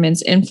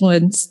Zimmerman's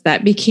influence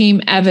that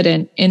became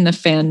evident in the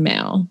fan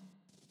mail?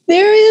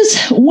 There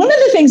is one of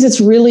the things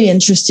that's really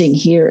interesting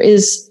here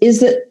is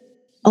that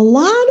a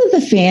lot of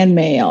the fan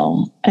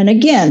mail, and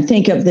again,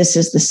 think of this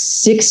as the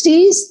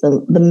 60s,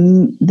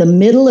 the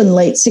middle and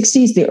late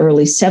 60s, the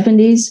early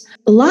 70s.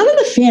 A lot of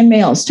the fan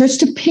mail starts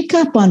to pick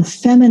up on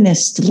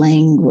feminist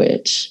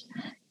language.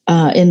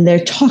 And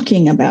they're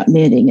talking about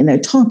knitting and they're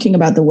talking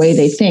about the way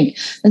they think.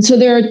 And so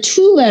there are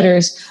two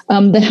letters,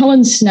 the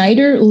Helen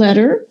Snyder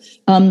letter,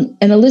 and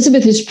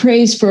Elizabeth is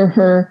praised for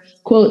her,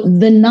 quote,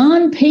 the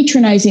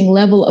non-patronizing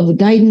level of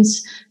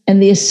guidance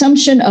and the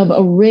assumption of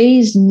a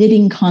raised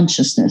knitting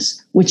consciousness,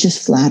 which is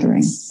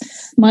flattering.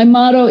 My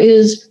motto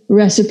is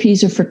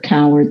recipes are for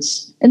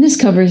cowards. And this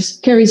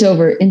carries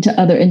over into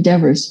other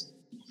endeavors.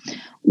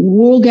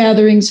 Wool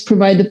gatherings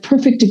provide the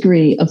perfect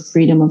degree of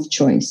freedom of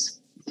choice.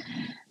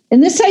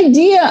 And this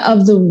idea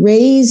of the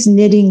raised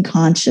knitting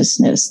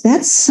consciousness,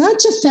 that's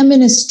such a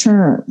feminist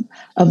term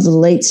of the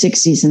late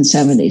 60s and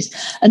 70s.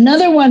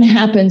 Another one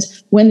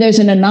happens when there's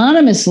an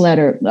anonymous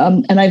letter.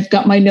 And I've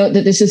got my note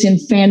that this is in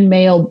fan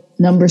mail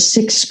number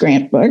 6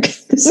 scrapbook.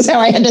 This is how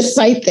I had to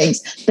cite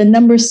things. The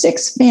number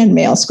 6 fan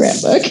mail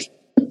scrapbook.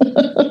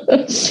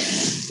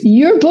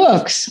 Your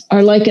books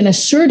are like an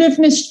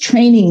assertiveness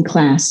training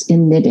class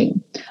in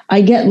knitting.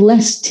 I get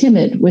less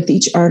timid with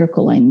each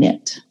article I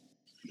knit.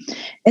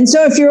 And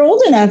so if you're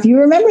old enough, you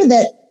remember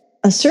that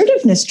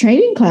assertiveness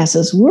training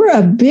classes were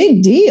a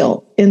big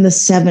deal in the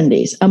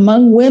 70s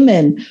among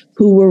women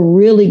who were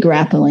really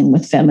grappling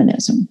with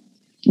feminism,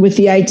 with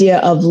the idea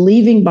of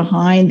leaving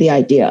behind the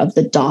idea of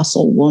the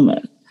docile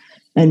woman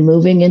and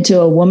moving into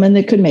a woman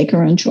that could make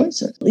her own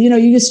choices. You know,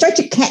 you start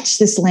to catch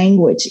this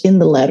language in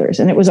the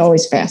letters, and it was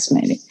always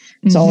fascinating.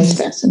 It's always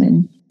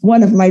fascinating.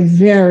 One of my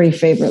very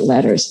favorite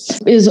letters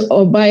is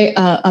by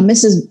a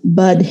Mrs.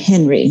 Bud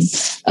Henry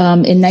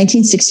in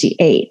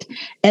 1968.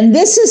 And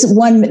this is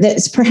one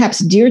that's perhaps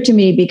dear to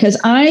me because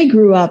I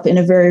grew up in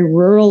a very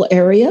rural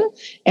area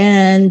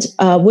and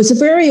was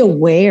very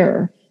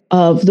aware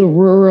of the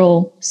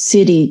rural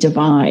city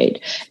divide.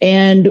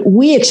 And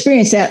we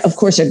experience that, of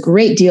course, a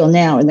great deal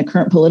now in the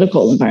current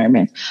political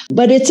environment.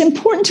 But it's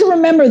important to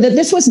remember that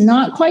this was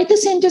not quite the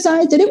same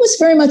divide, that it was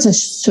very much a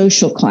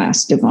social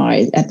class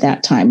divide at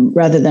that time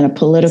rather than a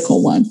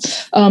political one.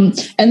 And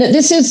that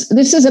this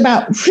is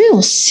about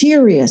real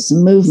serious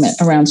movement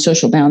around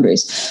social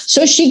boundaries.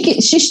 So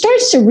she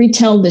starts to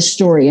retell this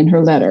story in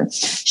her letter.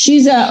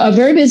 She's a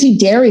very busy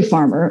dairy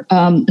farmer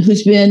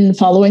who's been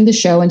following the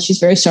show, and she's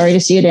very sorry to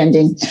see it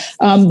ending.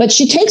 But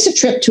she takes a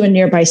trip to a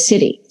nearby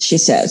city, she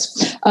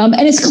says.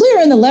 And it's clear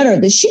in the letter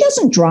that she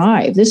doesn't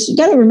drive. You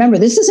got to remember,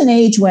 this is an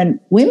age when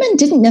women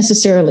didn't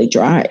necessarily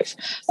drive.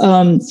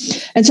 And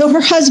so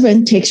her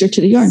husband takes her to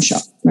the yarn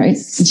shop, right?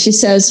 And she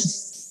says,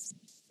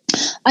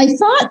 I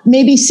thought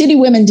maybe city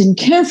women didn't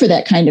care for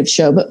that kind of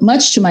show, but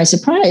much to my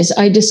surprise,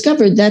 I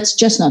discovered that's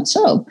just not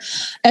so.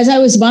 As I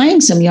was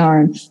buying some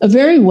yarn, a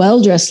very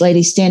well-dressed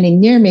lady standing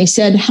near me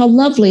said how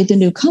lovely the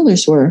new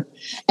colors were.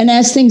 And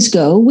as things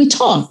go, we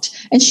talked.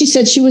 And she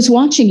said she was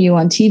watching you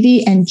on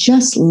TV and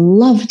just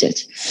loved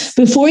it.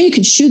 Before you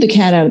could shoo the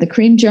cat out of the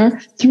cream jar,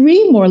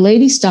 3 more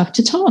ladies stopped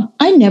to talk.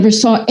 I never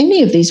saw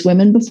any of these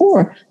women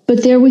before,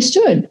 but there we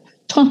stood,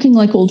 talking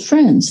like old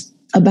friends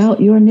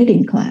about your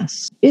knitting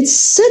class. It's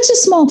such a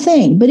small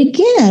thing, but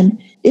again,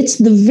 it's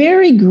the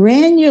very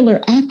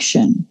granular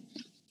action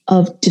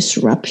of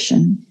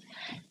disruption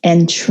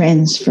and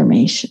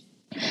transformation.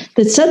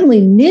 That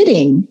suddenly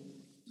knitting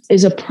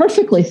is a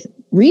perfectly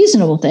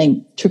reasonable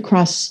thing to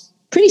cross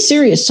pretty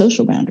serious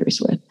social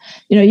boundaries with.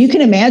 You know, you can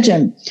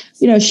imagine,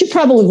 she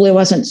probably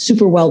wasn't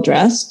super well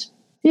dressed.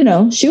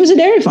 She was a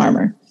dairy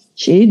farmer.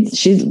 She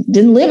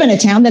didn't live in a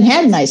town that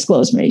had nice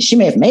clothes made. She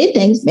may have made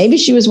things. Maybe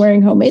she was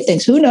wearing homemade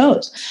things. Who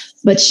knows?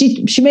 But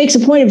she makes a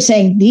point of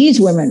saying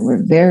these women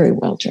were very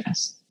well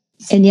dressed.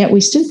 And yet we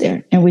stood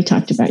there and we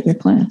talked about your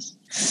class.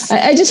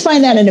 I just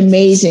find that an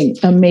amazingly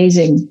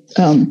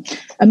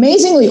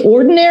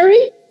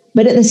ordinary,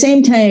 but at the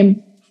same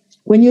time,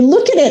 when you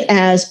look at it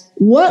as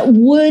what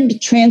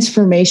would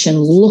transformation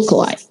look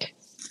like,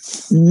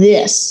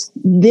 this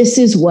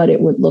is what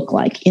it would look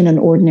like in an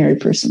ordinary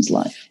person's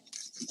life.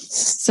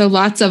 So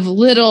lots of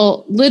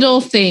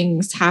little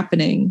things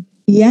happening.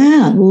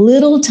 Yeah,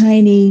 little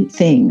tiny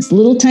things,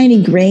 little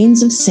tiny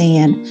grains of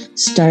sand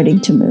starting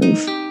to move.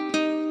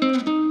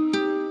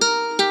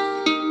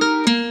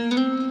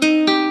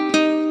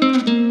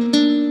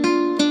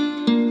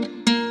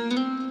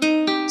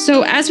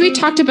 So as we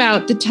talked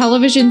about, the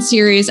television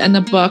series and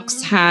the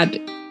books had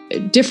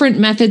different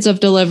methods of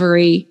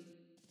delivery,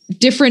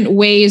 different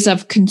ways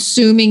of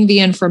consuming the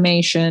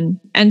information.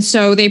 And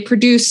so they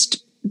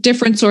produced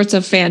different sorts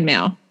of fan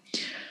mail,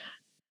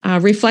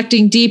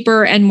 reflecting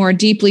deeper and more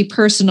deeply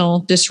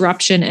personal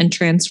disruption and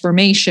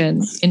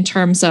transformation in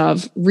terms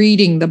of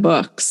reading the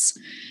books.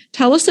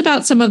 Tell us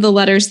about some of the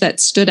letters that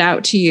stood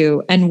out to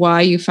you and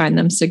why you find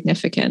them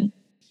significant.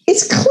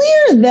 It's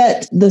clear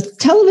that the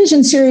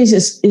television series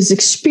is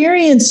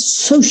experienced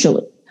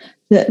socially.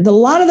 A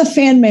lot of the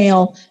fan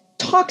mail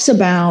talks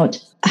about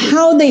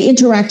how they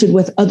interacted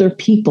with other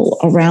people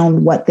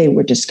around what they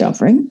were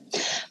discovering.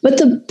 But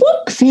the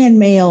book fan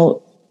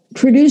mail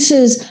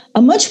produces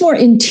a much more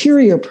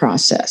interior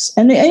process.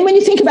 And when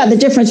you think about the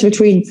difference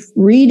between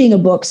reading a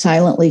book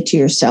silently to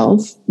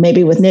yourself,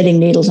 maybe with knitting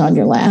needles on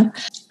your lap,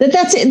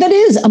 that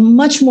is a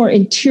much more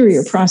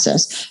interior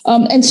process.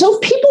 And so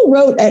people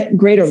wrote at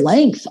greater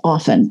length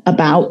often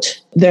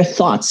about their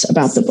thoughts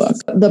about the book.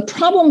 The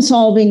problem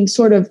solving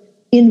sort of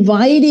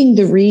inviting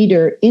the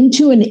reader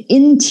into an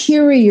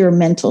interior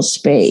mental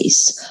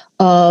space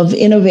of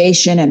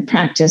innovation and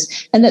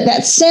practice, and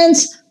that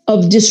sense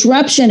of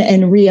disruption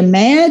and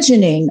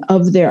reimagining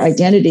of their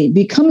identity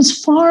becomes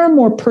far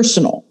more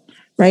personal,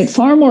 right?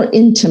 Far more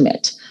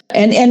intimate.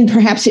 And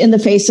perhaps in the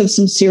face of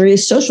some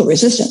serious social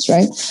resistance,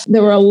 right?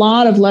 There were a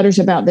lot of letters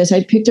about this.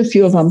 I picked a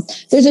few of them.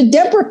 There's a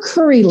Deborah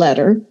Curry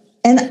letter,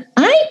 and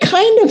I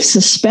kind of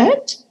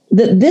suspect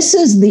that this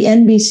is the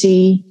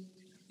NBC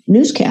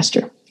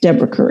newscaster,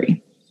 Deborah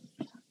Curry,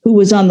 who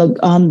was on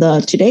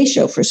the Today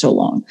Show for so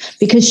long,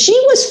 because she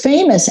was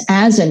famous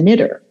as a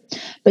knitter.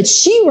 But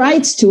she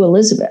writes to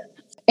Elizabeth,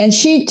 and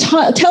she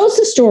tells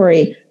the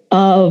story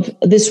of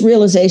this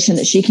realization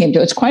that she came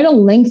to. It's quite a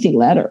lengthy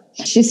letter.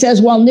 She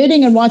says, while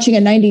knitting and watching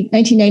a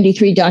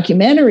 1993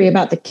 documentary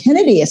about the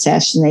Kennedy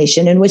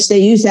assassination, in which they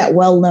use that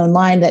well-known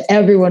line that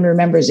everyone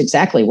remembers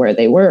exactly where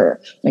they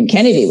were when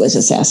Kennedy was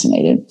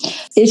assassinated,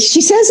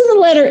 she says in the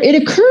letter, it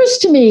occurs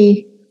to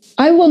me,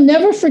 I will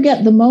never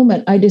forget the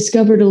moment I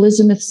discovered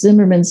Elizabeth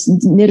Zimmerman's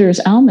Knitter's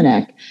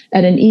Almanac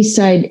at an East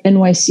Side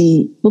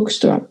NYC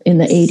bookstore in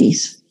the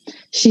 80s.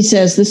 She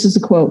says, this is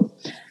the quote,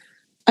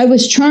 I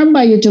was charmed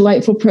by your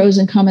delightful prose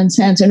and common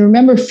sense and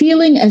remember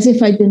feeling as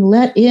if I'd been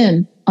let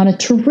in on a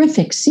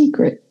terrific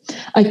secret.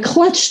 I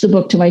clutched the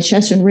book to my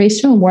chest and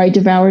raced home where I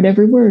devoured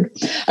every word.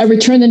 I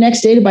returned the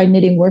next day to my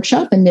knitting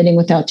workshop and Knitting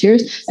Without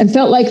Tears and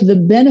felt like the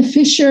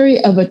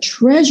beneficiary of a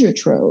treasure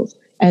trove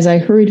as I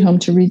hurried home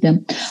to read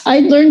them.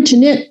 I'd learned to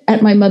knit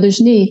at my mother's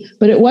knee,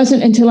 but it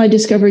wasn't until I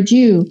discovered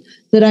you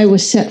that I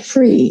was set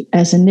free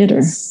as a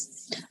knitter.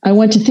 I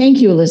want to thank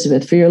you,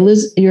 Elizabeth, for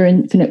your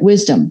infinite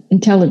wisdom,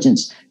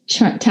 intelligence,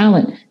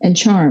 talent, and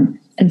charm,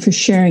 and for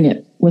sharing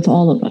it with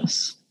all of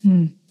us.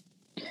 And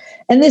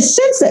this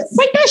sense that,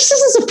 my gosh, this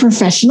is a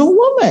professional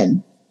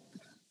woman.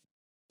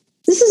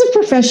 This is a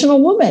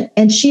professional woman,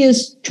 and she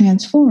is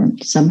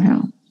transformed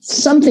somehow.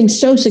 Something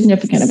so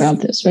significant about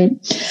this, right?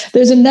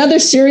 There's another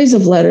series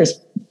of letters,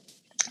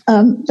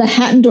 the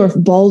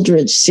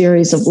Hattendorf-Baldridge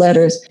series of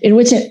letters, in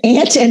which an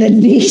aunt and a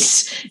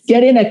niece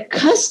get in a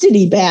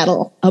custody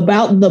battle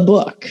about the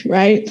book,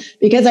 right?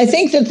 Because I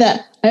think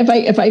that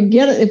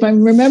if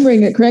I'm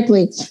remembering it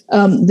correctly,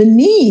 the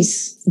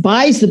niece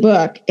buys the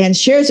book and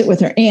shares it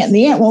with her aunt, and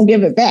the aunt won't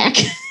give it back,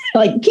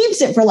 like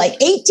keeps it for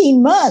like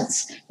 18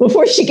 months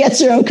before she gets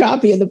her own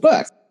copy of the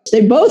book.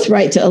 They both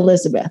write to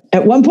Elizabeth.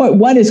 At one point,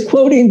 one is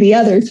quoting the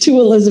other to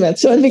Elizabeth.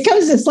 So it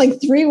becomes this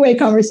like three-way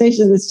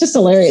conversation. It's just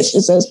hilarious. She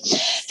says,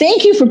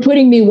 thank you for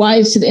putting me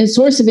wise to the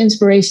source of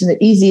inspiration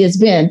that Easy has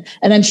been,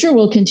 and I'm sure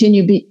will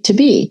continue to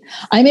be.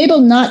 I'm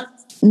able not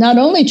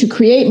only to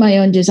create my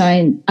own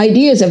design,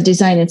 ideas of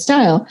design and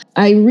style,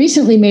 I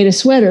recently made a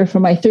sweater for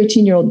my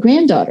 13-year-old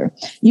granddaughter.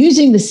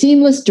 Using the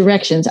seamless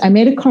directions, I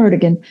made a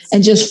cardigan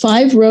and just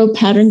 5-row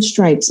patterned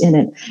stripes in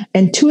it.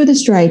 And 2 of the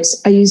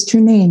stripes, I used her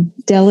name,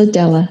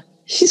 Della.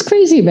 She's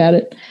crazy about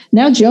it.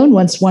 Now Joan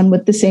wants one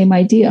with the same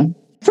idea.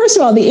 First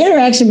of all, the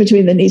interaction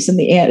between the niece and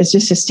the aunt is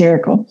just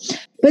hysterical.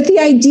 But the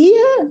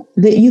idea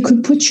that you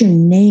could put your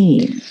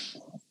name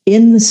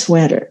in the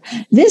sweater.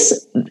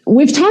 This,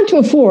 we've talked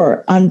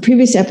before on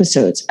previous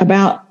episodes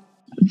about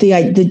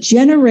the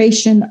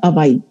generation of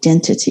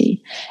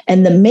identity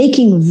and the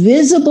making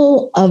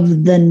visible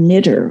of the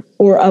knitter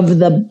or of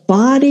the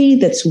body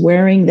that's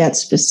wearing that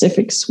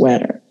specific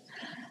sweater.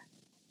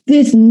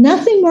 There's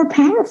nothing more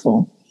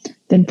powerful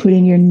than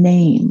putting your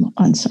name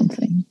on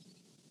something.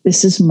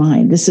 This is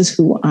mine. This is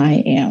who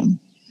I am.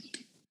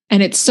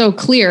 And it's so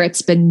clear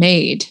it's been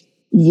made.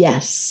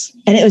 Yes.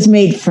 And it was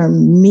made for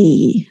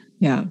me.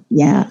 Yeah.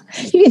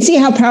 You can see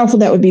how powerful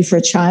that would be for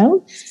a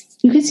child.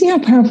 You can see how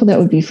powerful that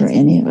would be for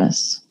any of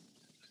us,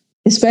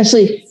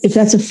 especially if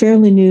that's a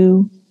fairly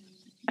new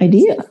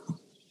idea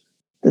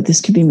that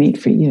this could be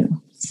made for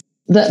you.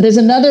 There's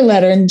another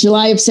letter in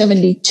July of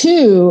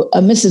 72.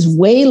 Mrs.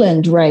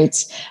 Wayland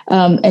writes,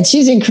 and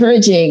she's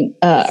encouraging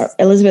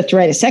Elizabeth to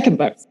write a second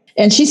book.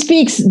 And she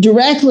speaks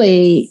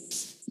directly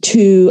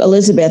to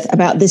Elizabeth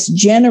about this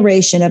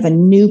generation of a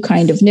new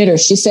kind of knitter.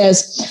 She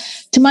says,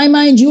 to my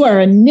mind, you are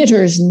a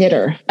knitter's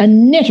knitter. A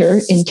knitter,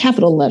 in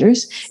capital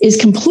letters, is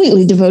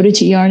completely devoted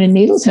to yarn and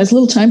needles, has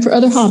little time for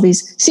other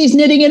hobbies, sees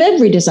knitting in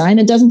every design,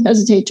 and doesn't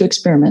hesitate to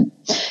experiment.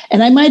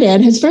 And I might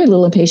add, has very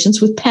little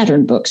patience with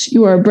pattern books.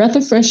 You are a breath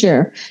of fresh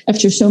air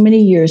after so many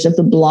years of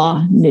the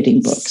blah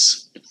knitting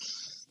books.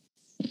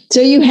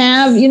 So you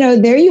have,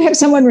 there you have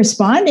someone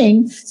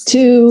responding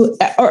to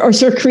or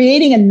sort of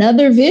creating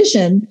another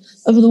vision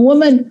of the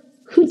woman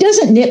who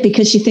doesn't knit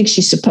because she thinks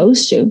she's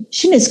supposed to.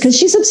 She knits because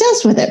she's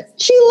obsessed with it.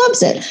 She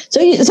loves it. So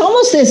it's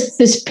almost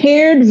this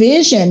paired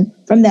vision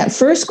from that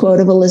first quote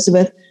of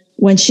Elizabeth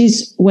when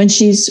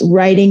she's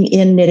writing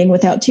in Knitting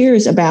Without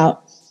Tears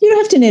about, you don't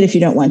have to knit if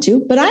you don't want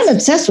to, but I'm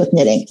obsessed with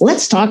knitting.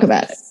 Let's talk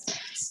about it.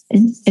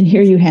 And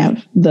here you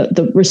have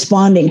the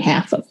responding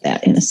half of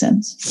that, in a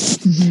sense.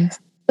 Mm-hmm.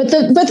 But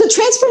the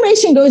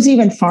transformation goes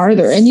even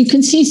farther, and you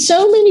can see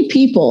so many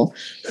people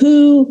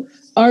who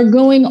are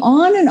going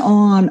on and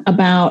on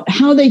about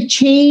how they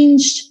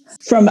changed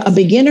from a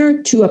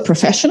beginner to a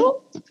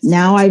professional.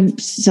 Now I'm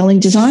selling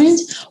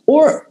designs,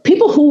 or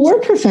people who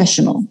were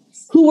professional,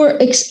 who were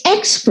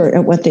expert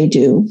at what they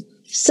do,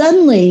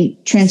 suddenly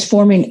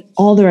transforming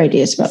all their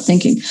ideas about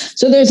thinking.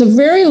 So there's a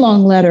very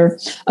long letter,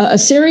 a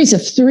series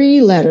of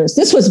 3 letters.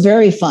 This was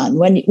very fun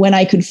when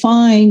I could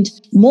find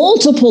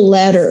multiple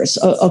letters,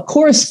 a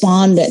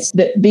correspondence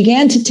that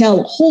began to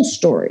tell a whole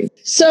story.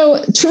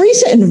 So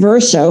Teresa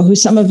Inverso, who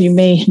some of you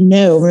may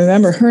know,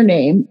 remember her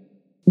name,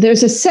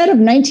 there's a set of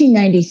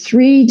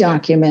 1993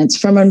 documents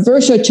from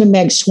Inverso to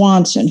Meg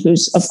Swanson,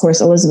 who's, of course,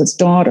 Elizabeth's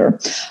daughter,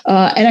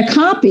 and a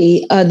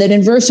copy that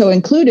Inverso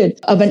included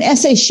of an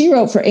essay she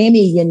wrote for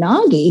Amy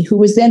Yanagi, who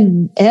was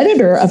then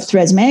editor of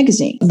Threads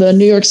magazine, the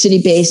New York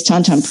City-based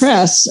Schoolhouse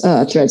Press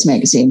Threads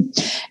magazine.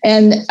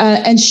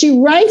 And she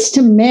writes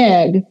to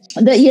Meg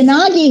that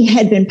Yanagi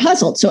had been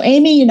puzzled. So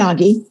Amy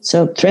Yanagi,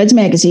 so Threads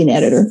magazine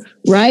editor,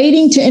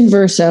 writing to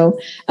Inverso,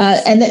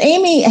 and that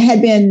Amy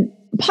had been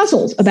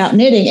puzzled about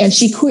knitting, and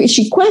she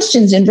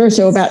questions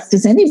Inverso about,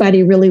 does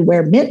anybody really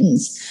wear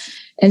mittens?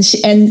 And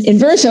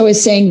Inverso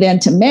is saying then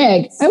to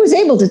Meg, I was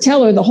able to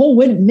tell her the whole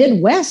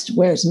Midwest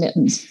wears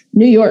mittens.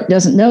 New York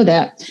doesn't know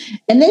that.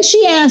 And then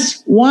she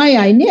asked why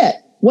I knit.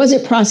 Was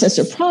it process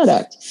or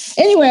product?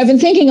 Anyway, I've been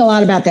thinking a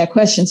lot about that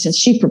question since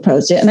she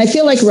proposed it, and I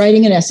feel like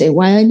writing an essay,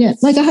 why I knit,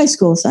 like a high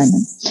school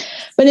assignment.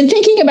 But in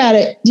thinking about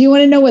it, do you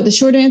want to know what the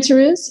short answer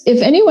is?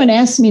 If anyone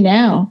asks me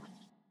now,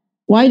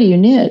 why do you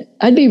knit?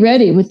 I'd be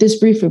ready with this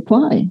brief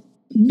reply.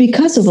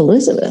 Because of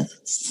Elizabeth.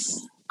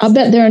 I'll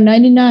bet there are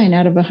 99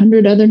 out of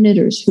 100 other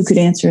knitters who could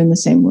answer in the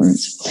same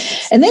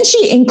words. And then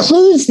she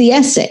includes the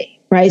essay,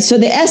 right? So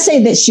the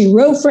essay that she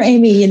wrote for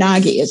Amy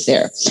Yanagi is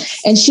there.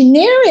 And she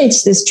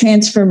narrates this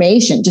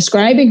transformation,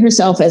 describing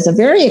herself as a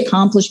very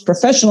accomplished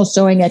professional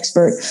sewing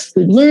expert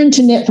who'd learned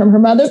to knit from her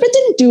mother, but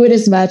didn't do it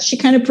as much. She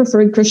kind of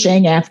preferred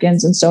crocheting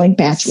Afghans and sewing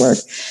patchwork.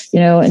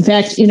 In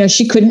fact,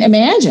 she couldn't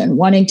imagine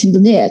wanting to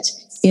knit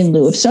in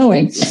lieu of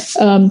sewing.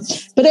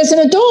 But as an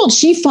adult,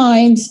 she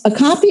finds a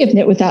copy of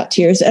Knit Without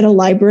Tears at a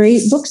library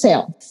book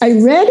sale. I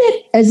read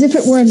it as if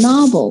it were a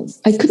novel.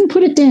 I couldn't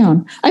put it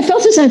down. I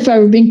felt as if I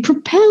were being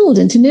propelled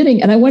into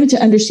knitting, and I wanted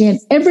to understand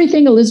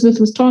everything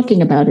Elizabeth was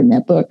talking about in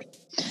that book.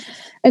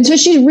 And so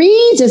she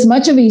reads as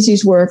much of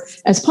Easy's work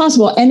as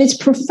possible, and it's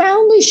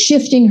profoundly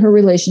shifting her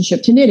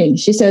relationship to knitting.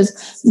 She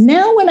says,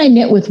 now when I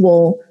knit with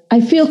wool, I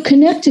feel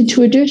connected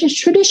to a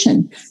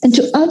tradition and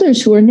to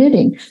others who are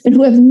knitting and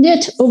who have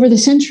knit over the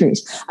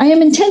centuries. I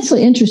am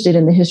intensely interested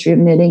in the history of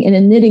knitting and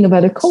in knitting of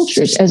other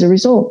cultures as a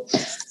result.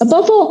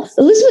 Above all,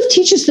 Elizabeth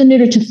teaches the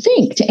knitter to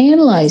think, to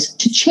analyze,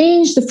 to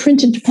change the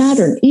printed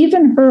pattern,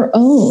 even her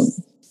own.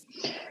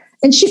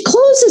 And she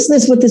closes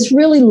this with this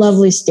really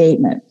lovely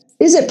statement.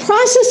 Is it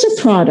process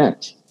or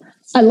product?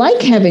 I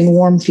like having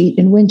warm feet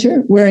in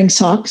winter, wearing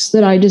socks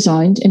that I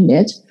designed and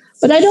knit.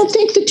 But I don't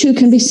think the two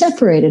can be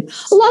separated.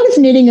 A lot of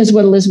knitting is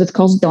what Elizabeth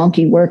calls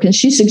donkey work, and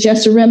she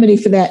suggests a remedy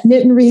for that,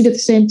 knit and read at the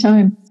same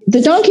time.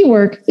 The donkey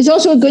work is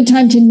also a good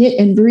time to knit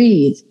and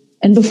breathe.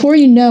 And before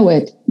you know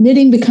it,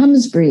 knitting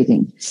becomes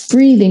breathing,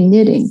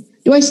 knitting.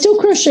 Do I still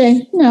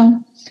crochet?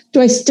 No. Do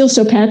I still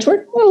sew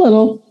patchwork? A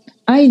little.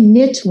 I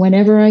knit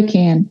whenever I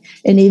can,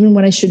 and even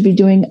when I should be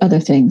doing other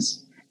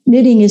things.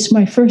 Knitting is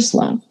my first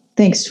love,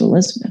 thanks to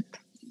Elizabeth.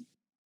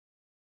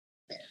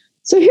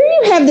 So here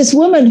you have this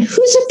woman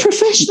who's a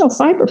professional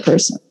fiber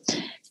person,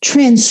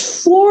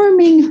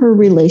 transforming her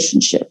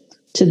relationship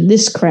to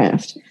this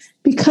craft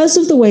because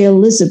of the way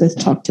Elizabeth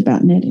talked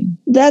about knitting.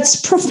 That's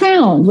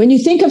profound. When you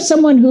think of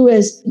someone who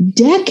has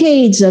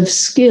decades of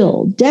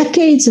skill,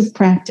 decades of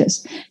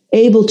practice,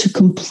 able to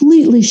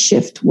completely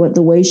shift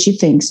the way she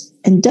thinks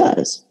and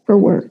does her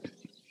work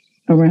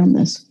around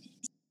this.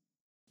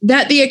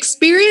 That the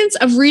experience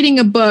of reading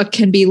a book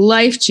can be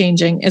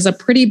life-changing is a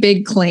pretty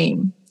big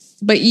claim.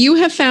 But you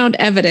have found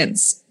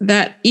evidence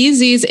that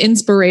Easy's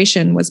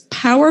inspiration was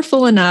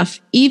powerful enough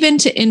even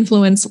to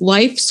influence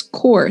life's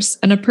course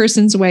and a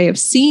person's way of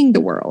seeing the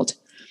world.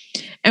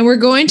 And we're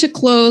going to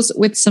close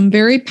with some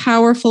very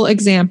powerful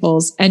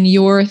examples and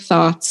your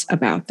thoughts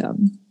about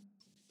them.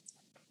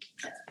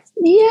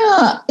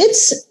 Yeah,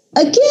 it's,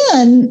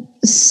 again,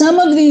 some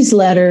of these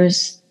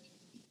letters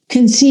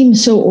can seem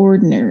so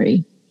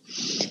ordinary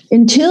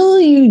until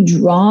you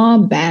draw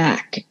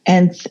back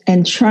and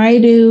try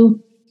to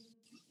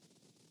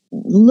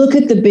look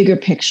at the bigger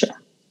picture,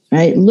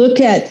 right? Look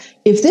at,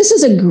 if this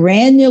is a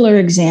granular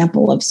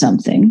example of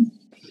something,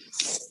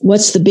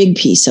 what's the big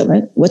piece of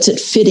it? What's it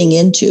fitting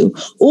into?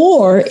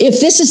 Or if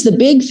this is the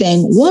big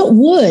thing, what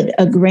would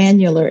a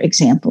granular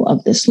example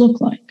of this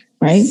look like?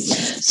 Right.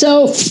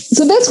 So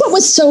that's what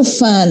was so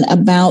fun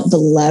about the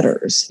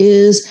letters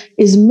is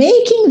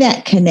making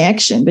that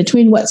connection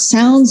between what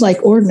sounds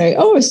like ordinary.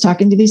 Oh, I was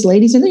talking to these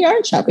ladies in the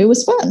yarn shop. It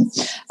was fun.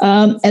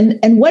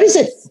 And what is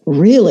it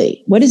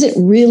really? What is it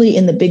really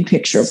in the big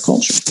picture of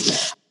culture?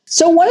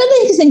 So one of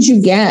the things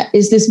you get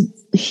is this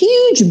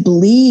huge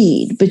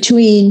bleed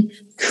between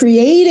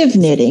creative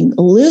knitting,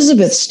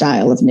 Elizabeth's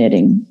style of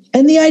knitting,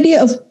 and the idea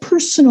of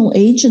personal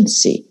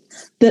agency,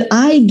 that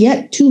I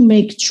get to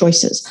make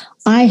choices.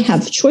 I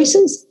have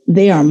choices.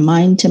 They are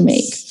mine to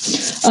make.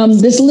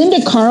 This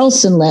Linda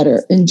Carlson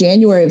letter in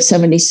January of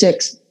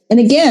 76. And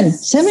again,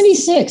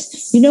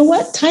 76. You know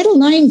what?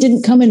 Title IX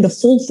didn't come into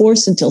full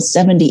force until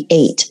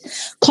 78.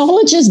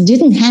 Colleges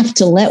didn't have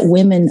to let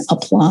women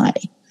apply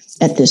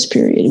at this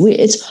period.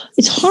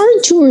 It's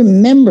hard to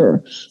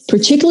remember,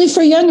 particularly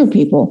for younger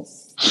people,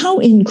 how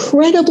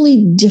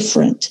incredibly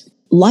different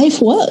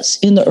life was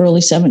in the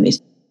early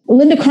 70s.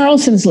 Linda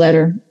Carlson's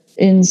letter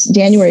in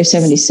January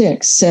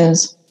 76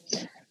 says,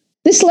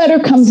 "This letter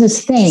comes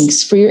as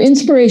thanks for your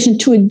inspiration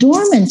to a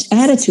dormant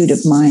attitude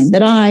of mine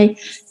that I,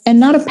 and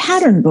not a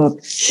pattern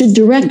book, should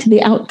direct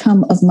the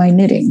outcome of my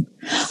knitting.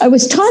 I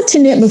was taught to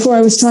knit before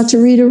I was taught to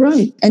read or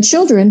write, and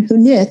children who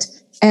knit,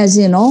 as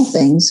in all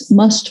things,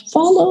 must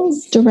follow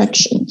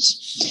directions.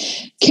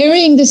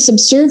 Carrying this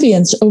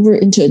subservience over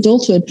into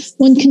adulthood,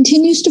 one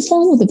continues to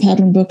follow the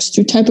pattern books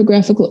through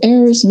typographical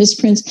errors,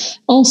 misprints,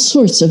 all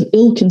sorts of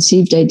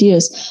ill-conceived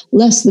ideas,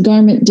 lest the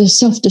garment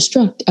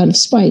self-destruct out of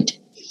spite.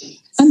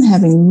 I'm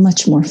having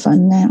much more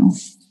fun now."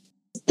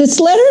 This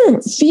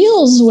letter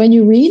feels, when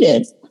you read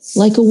it,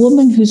 like a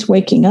woman who's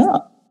waking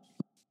up.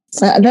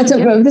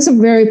 That's a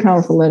very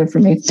powerful letter for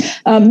me.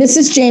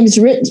 Mrs. James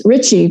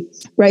Ritchie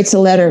writes a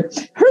letter.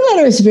 Her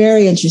letter is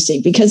very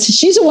interesting because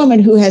she's a woman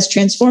who has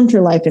transformed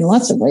her life in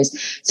lots of ways.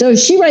 So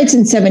she writes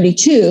in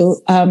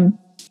 72,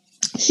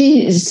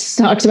 she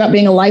talks about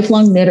being a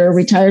lifelong knitter,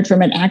 retired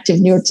from an active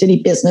New York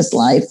City business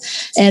life,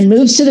 and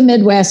moves to the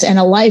Midwest and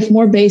a life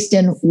more based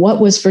in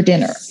what was for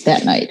dinner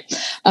that night.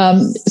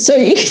 So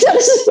you can tell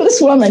this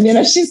woman,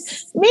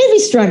 she's maybe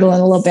struggling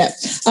a little bit,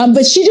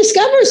 but she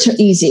discovers her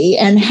easy,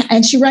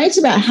 and she writes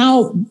about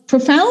how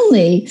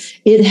profoundly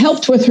it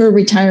helped with her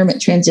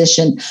retirement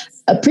transition,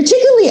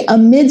 particularly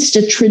amidst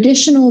a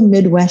traditional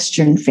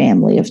Midwestern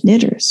family of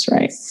knitters,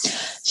 right?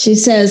 She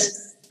says,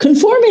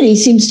 "Conformity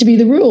seems to be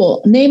the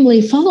rule,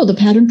 namely, follow the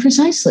pattern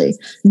precisely.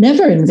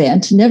 Never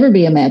invent, never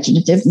be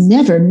imaginative,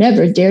 never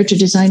dare to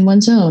design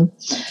one's own.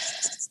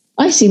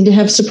 I seem to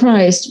have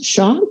surprised,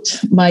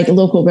 shocked my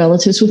local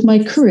relatives with my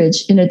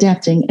courage in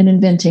adapting and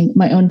inventing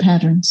my own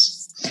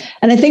patterns."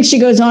 And I think she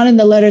goes on in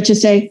the letter to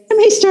say, "I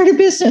may start a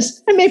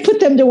business. I may put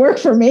them to work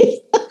for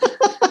me."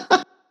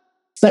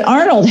 But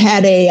Arnold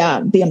had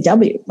a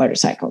BMW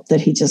motorcycle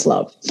that he just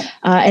loved.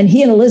 And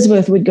he and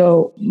Elizabeth would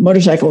go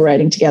motorcycle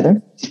riding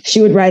together.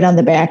 She would ride on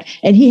the back,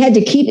 and he had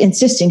to keep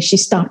insisting she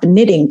stop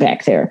knitting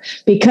back there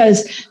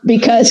because he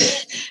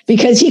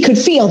could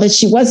feel that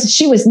she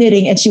was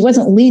knitting and she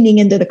wasn't leaning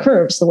into the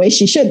curves the way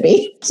she should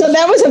be. So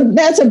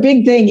that's a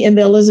big thing in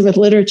the Elizabeth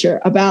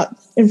literature about.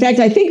 In fact,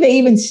 I think they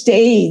even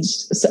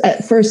staged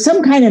for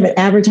some kind of an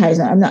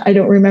advertisement. I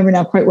don't remember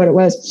now quite what it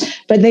was,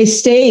 but they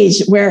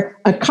staged where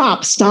a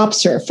cop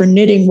stops her for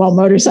knitting while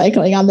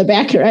motorcycling on the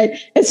back, right?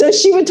 And so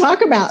she would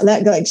talk about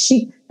that, like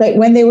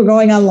when they were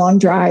going on long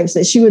drives,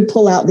 that she would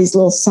pull out these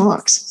little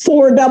socks,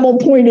 4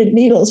 double-pointed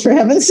needles, for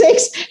heaven's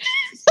sakes.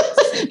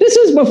 This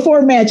was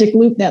before magic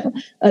loop nettle.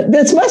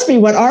 This must be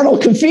what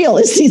Arnold could feel,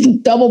 is these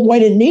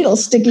double-pointed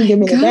needles sticking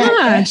him in the back.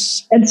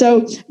 Gosh. And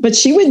so, but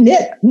she would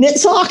knit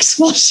socks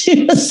while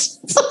she was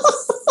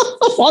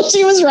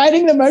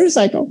riding the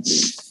motorcycle.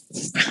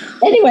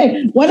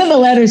 Anyway, one of the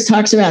letters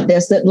talks about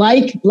this, that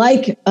like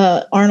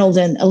Arnold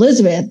and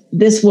Elizabeth,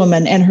 this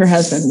woman and her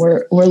husband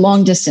were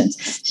long distance.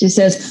 She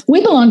says,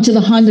 "We belong to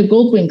the Honda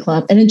Goldwing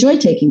Club and enjoy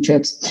taking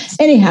trips.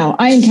 Anyhow,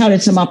 I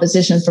encountered some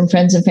opposition from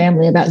friends and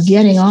family about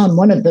getting on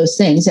one of those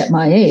things at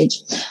my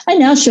age. I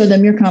now show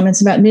them your comments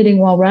about knitting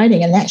while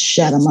riding, and that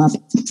shut them up."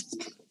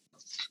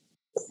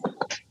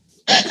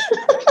 Oh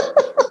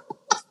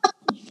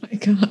my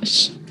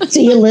gosh.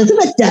 See,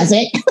 Elizabeth does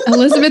it.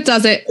 Elizabeth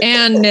does it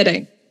and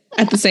knitting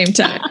at the same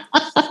time.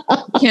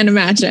 Can't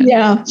imagine.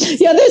 Yeah.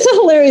 There's a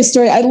hilarious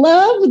story. I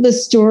love the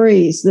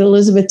stories that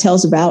Elizabeth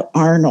tells about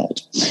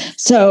Arnold.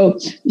 So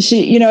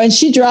she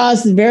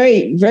draws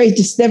very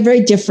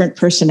different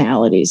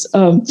personalities.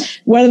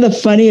 One of the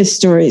funniest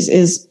stories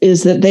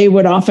is that they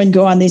would often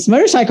go on these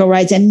motorcycle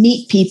rides and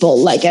meet people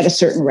like at a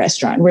certain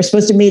restaurant. We're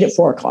supposed to meet at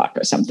 4:00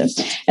 or something.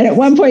 And at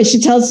one point she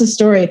tells the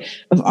story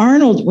of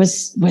Arnold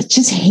was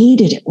just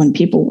hated it when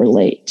people were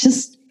late.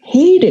 Just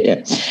hated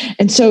it.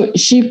 And so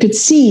she could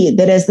see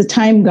that as the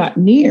time got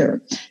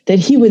near, that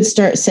he would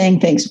start saying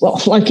things,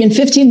 well, like in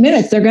 15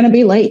 minutes, they're going to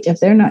be late if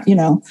they're not,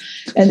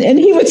 and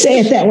he would say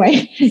it that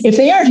way. If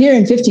they aren't here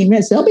in 15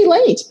 minutes, they'll be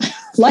late.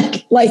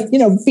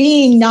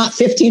 Being not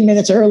 15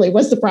 minutes early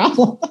was the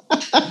problem.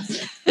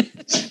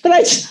 But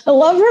I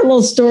love her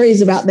little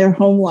stories about their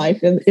home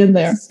life in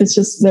there. It's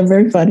just, they're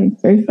very funny,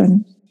 very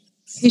funny.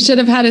 He should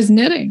have had his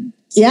knitting.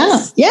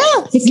 Yeah.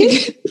 Keep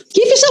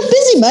yourself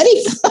busy,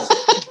 buddy.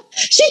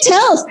 She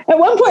tells, at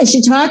one point,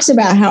 she talks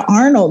about how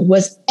Arnold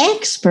was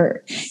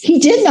expert. He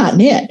did not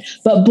knit,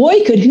 but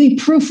boy, could he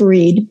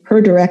proofread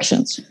her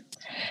directions.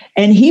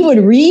 And he would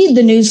read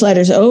the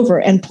newsletters over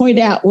and point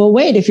out, well,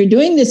 wait, if you're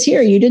doing this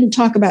here, you didn't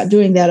talk about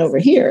doing that over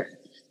here.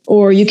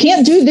 Or you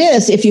can't do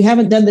this if you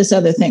haven't done this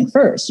other thing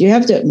first. You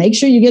have to make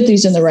sure you get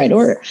these in the right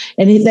order.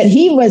 And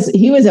he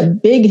was a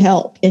big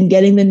help in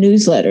getting the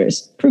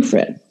newsletters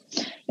proofread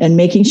and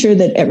making sure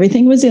that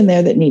everything was in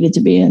there that needed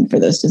to be in for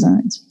those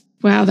designs.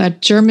 Wow,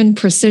 that German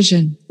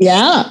precision.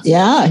 Yeah,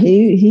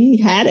 he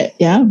had it.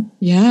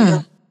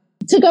 Yeah.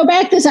 To go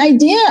back, this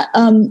idea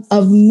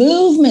of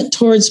movement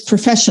towards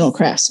professional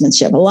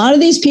craftsmanship. A lot of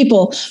these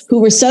people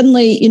who were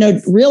suddenly,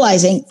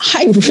 realizing,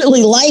 I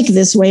really like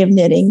this way of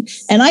knitting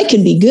and I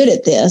can be good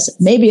at this.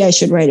 Maybe I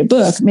should write a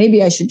book.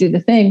 Maybe I should do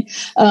the thing.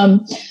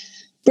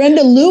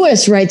 Brenda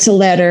Lewis writes a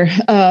letter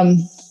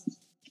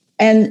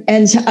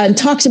and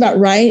talks about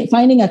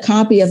finding a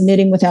copy of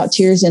Knitting Without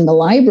Tears in the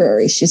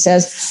library. She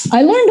says,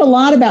 I learned a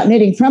lot about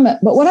knitting from it,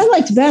 but what I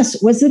liked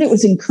best was that it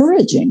was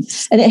encouraging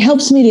and it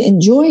helps me to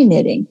enjoy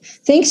knitting.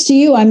 Thanks to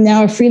you, I'm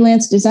now a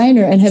freelance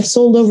designer and have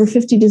sold over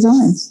 50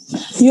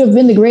 designs. You have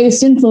been the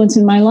greatest influence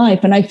in my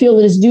life, and I feel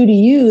it is due to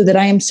you that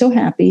I am so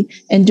happy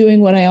and doing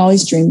what I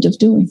always dreamed of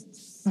doing.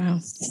 Wow.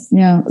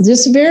 Yeah,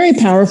 just very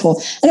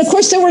powerful. And of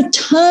course, there were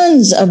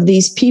tons of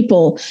these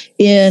people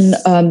in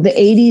the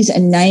 80s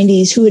and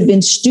 90s who had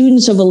been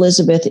students of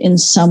Elizabeth in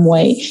some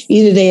way.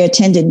 Either they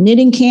attended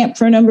knitting camp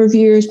for a number of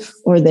years,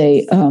 or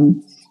they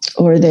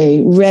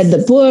read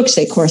the books,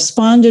 they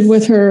corresponded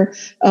with her.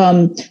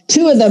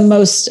 Two of the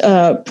most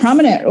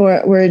prominent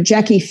were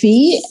Jackie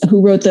Fee,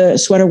 who wrote the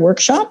Sweater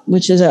Workshop,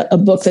 which is a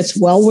book that's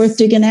well worth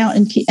digging out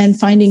and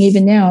finding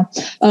even now.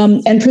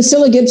 And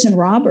Priscilla Gibson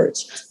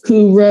Roberts,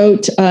 who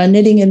wrote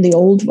Knitting in the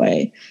Old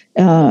Way,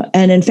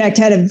 and in fact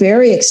had a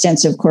very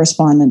extensive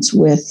correspondence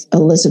with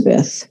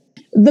Elizabeth.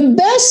 The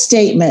best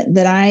statement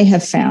that I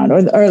have found,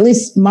 or at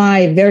least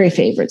my very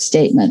favorite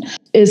statement,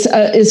 is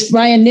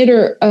by a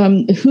knitter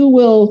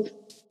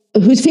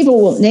whose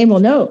name will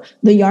know,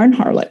 the yarn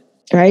harlot,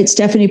 right?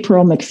 Stephanie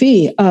Pearl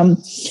McPhee,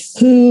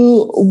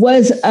 who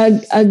was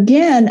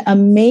again a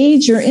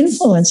major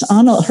influence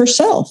on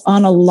herself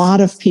on a lot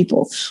of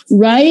people,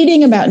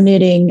 writing about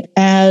knitting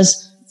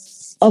as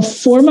a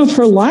form of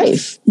her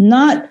life,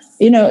 not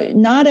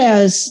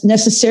as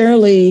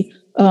necessarily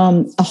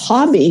a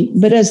hobby,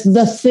 but as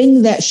the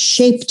thing that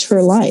shaped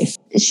her life.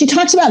 She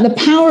talks about the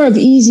power of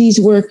Easy's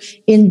work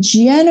in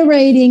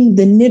generating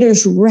the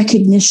knitter's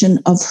recognition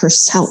of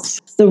herself,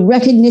 the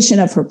recognition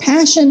of her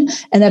passion,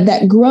 and of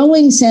that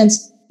growing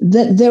sense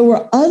that there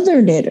were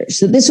other knitters,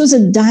 that this was a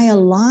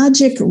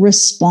dialogic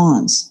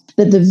response,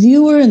 that the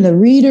viewer and the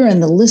reader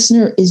and the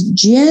listener is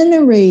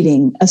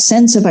generating a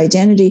sense of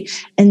identity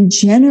and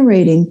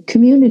generating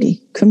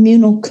community,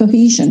 communal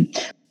cohesion.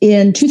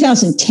 In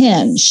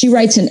 2010, she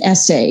writes an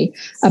essay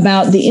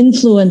about the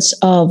influence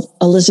of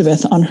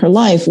Elizabeth on her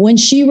life. When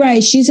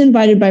she's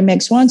invited by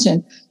Meg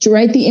Swanson to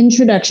write the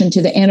introduction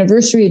to the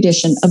anniversary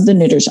edition of the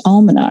Knitter's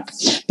Almanac,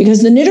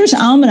 because the Knitter's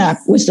Almanac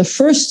was the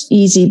first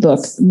easy book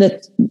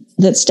that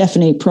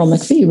Stephanie Pearl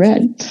McPhee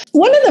read.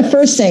 One of the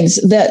first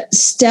things that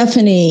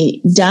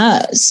Stephanie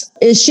does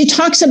is she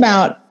talks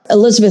about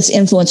Elizabeth's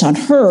influence on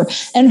her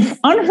and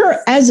on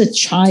her as a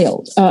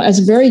child, as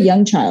a very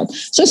young child.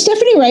 So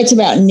Stephanie writes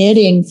about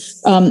knitting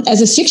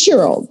as a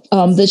 6-year-old,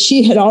 that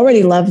she had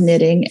already loved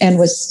knitting and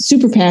was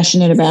super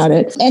passionate about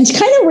it. And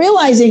kind of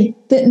realizing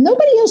that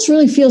nobody else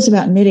really feels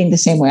about knitting the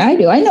same way I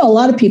do. I know a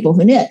lot of people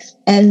who knit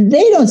and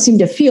they don't seem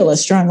to feel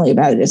as strongly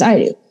about it as I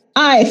do.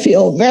 I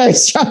feel very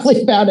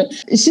strongly about it.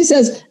 She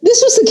says,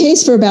 this was the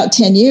case for about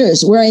 10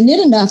 years, where I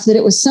knit enough that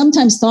it was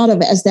sometimes thought of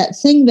as that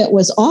thing that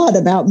was odd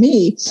about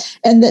me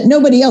and that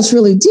nobody else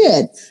really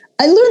did.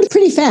 I learned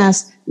pretty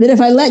fast that if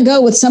I let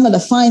go with some of the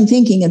fine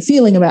thinking and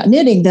feeling about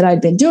knitting that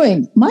I'd been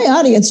doing, my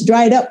audience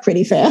dried up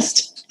pretty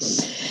fast.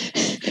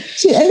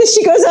 And then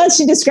she goes on,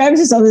 she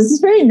describes herself as this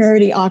very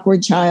nerdy,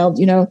 awkward child.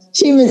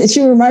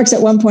 She remarks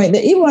at one point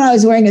that even when I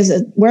was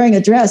wearing a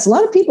dress, a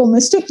lot of people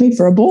mistook me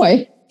for a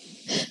boy.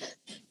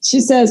 She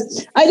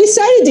says, I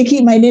decided to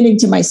keep my knitting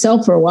to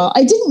myself for a while.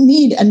 I didn't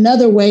need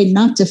another way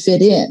not to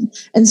fit in.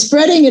 And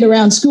spreading it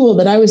around school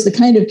that I was the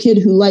kind of kid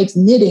who liked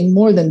knitting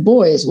more than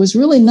boys was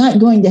really not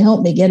going to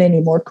help me get any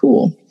more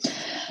cool.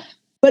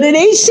 But at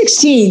age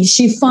 16,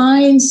 she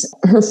finds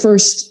her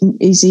first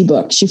easy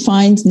book. She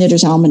finds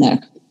Knitter's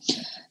Almanac.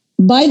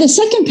 By the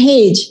second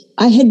page,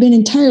 I had been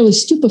entirely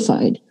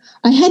stupefied.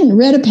 I hadn't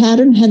read a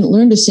pattern, hadn't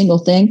learned a single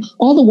thing.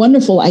 All the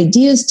wonderful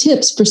ideas,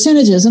 tips,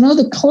 percentages, and all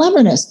the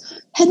cleverness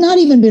had not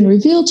even been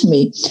revealed to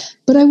me,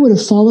 but I would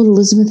have followed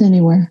Elizabeth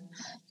anywhere.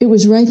 It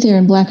was right there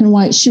in black and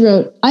white. She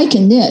wrote, I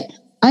can knit.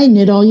 I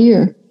knit all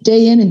year,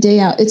 day in and day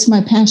out. It's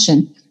my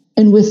passion.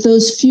 And with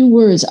those few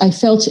words, I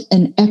felt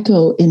an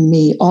echo in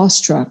me,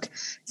 awestruck,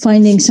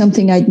 finding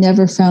something I'd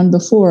never found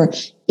before.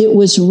 It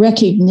was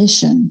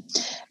recognition.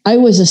 I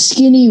was a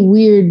skinny,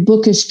 weird,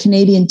 bookish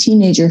Canadian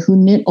teenager who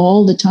knit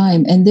all the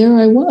time. And there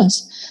I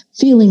was,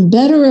 feeling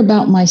better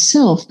about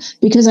myself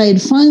because I had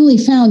finally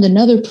found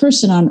another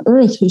person on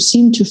earth who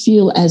seemed to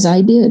feel as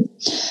I did.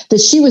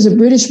 That she was a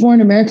British-born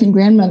American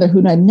grandmother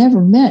whom I'd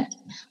never met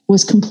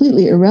was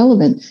completely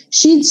irrelevant.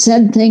 She'd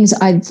said things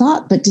I'd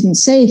thought but didn't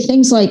say,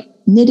 things like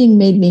knitting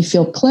made me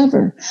feel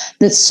clever,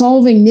 that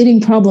solving knitting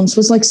problems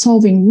was like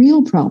solving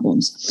real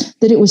problems,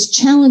 that it was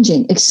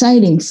challenging,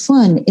 exciting,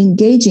 fun,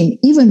 engaging,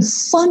 even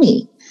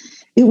funny.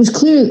 It was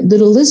clear that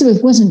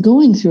Elizabeth wasn't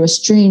going through a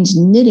strange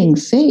knitting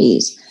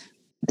phase.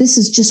 This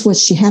is just what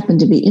she happened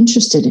to be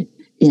interested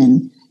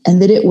in,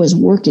 and that it was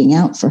working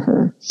out for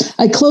her.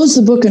 I closed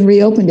the book and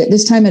reopened it,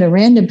 this time at a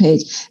random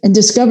page, and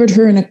discovered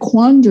her in a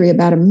quandary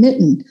about a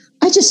mitten.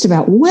 I just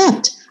about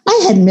wept.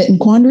 I had mitten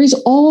quandaries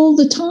all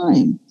the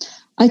time.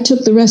 I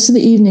took the rest of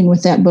the evening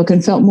with that book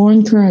and felt more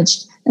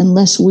encouraged and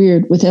less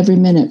weird with every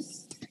minute.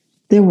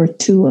 There were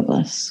two of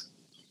us.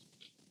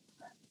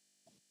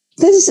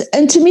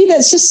 And to me,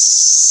 that's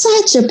just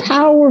such a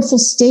powerful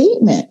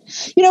statement.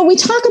 You know, we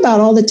talk about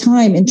all the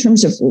time in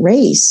terms of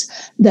race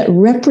that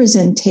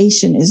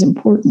representation is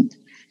important.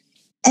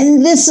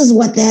 And this is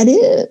what that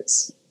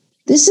is.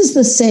 This is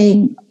the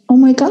saying, oh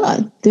my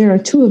God, there are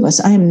two of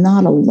us. I am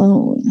not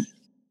alone.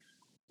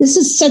 This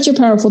is such a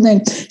powerful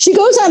thing. She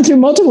goes on through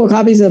multiple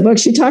copies of the book.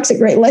 She talks at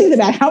great length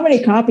about how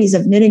many copies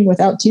of Knitting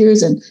Without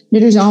Tears and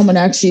Knitter's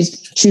Almanac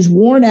she's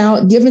worn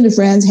out, given to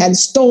friends, had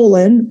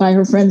stolen by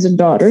her friends and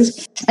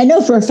daughters. I know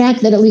for a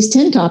fact that at least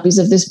 10 copies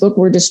of this book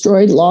were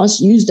destroyed,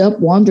 lost, used up,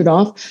 wandered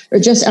off, or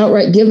just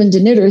outright given to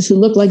knitters who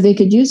looked like they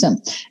could use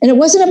them. And it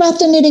wasn't about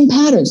the knitting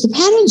patterns. The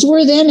patterns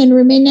were then and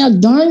remain now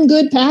darn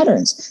good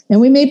patterns. And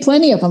we made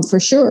plenty of them for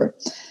sure.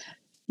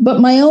 But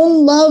my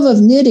own love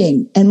of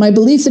knitting and my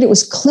belief that it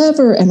was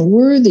clever and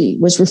worthy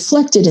was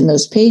reflected in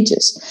those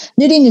pages.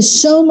 Knitting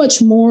is so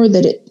much more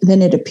than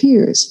it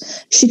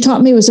appears. She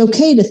taught me it was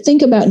okay to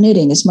think about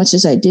knitting as much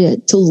as I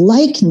did, to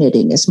like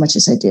knitting as much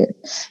as I did,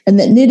 and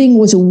that knitting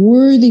was a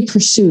worthy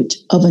pursuit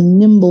of a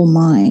nimble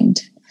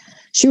mind.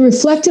 She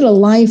reflected a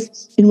life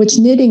in which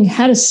knitting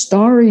had a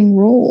starring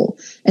role,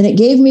 and it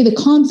gave me the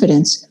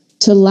confidence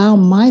to allow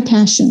my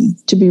passion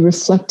to be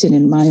reflected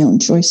in my own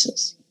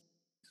choices.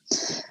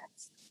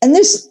 And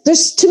there's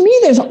to me,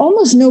 there's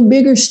almost no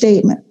bigger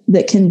statement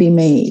that can be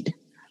made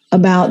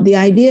about the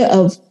idea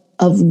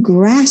of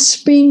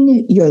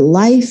grasping your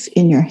life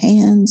in your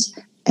hands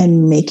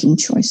and making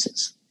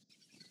choices.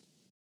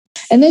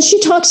 And then she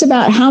talks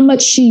about how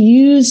much she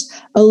used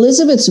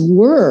Elizabeth's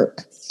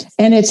work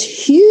and its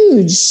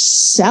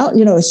huge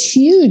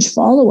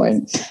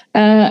following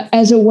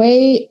as a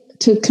way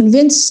to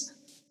convince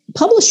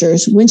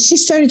publishers when she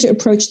started to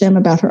approach them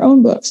about her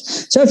own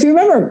books. So if you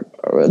remember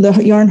the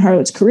Yarn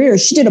Harlot's career,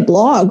 she did a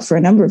blog for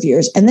a number of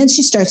years, and then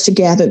she starts to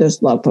gather those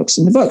blog posts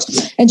into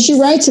books. And she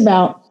writes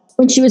about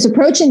when she was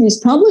approaching these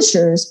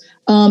publishers,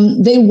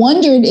 they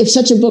wondered if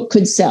such a book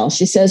could sell.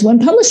 She says, when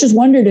publishers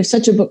wondered if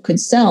such a book could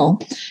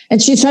sell, and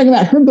she's talking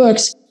about her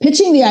books,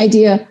 pitching the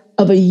idea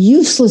of a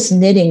useless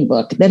knitting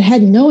book that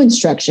had no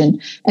instruction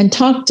and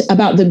talked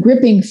about the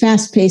gripping,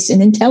 fast-paced,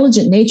 and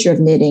intelligent nature of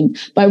knitting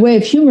by way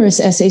of humorous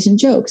essays and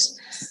jokes.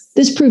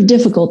 This proved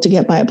difficult to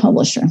get by a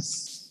publisher.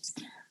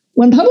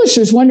 When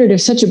publishers wondered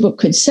if such a book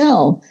could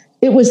sell,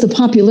 it was the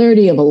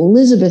popularity of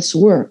Elizabeth's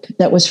work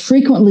that was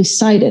frequently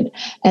cited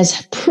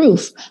as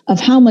proof of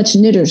how much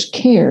knitters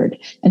cared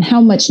and how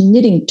much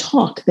knitting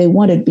talk they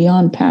wanted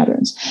beyond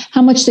patterns,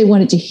 how much they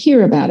wanted to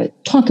hear about it,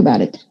 talk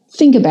about it,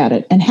 think about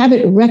it, and have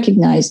it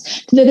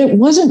recognized that it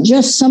wasn't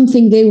just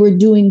something they were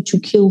doing to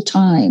kill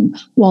time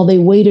while they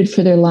waited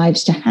for their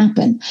lives to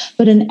happen,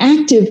 but an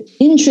active,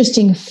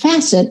 interesting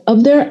facet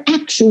of their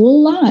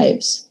actual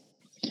lives.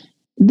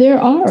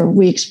 There are,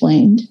 we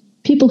explained,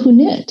 people who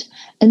knit,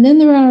 and then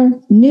there are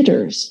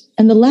knitters,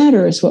 and the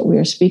latter is what we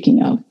are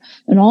speaking of.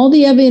 And all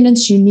the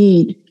evidence you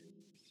need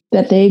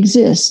that they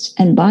exist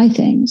and buy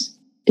things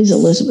is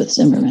Elizabeth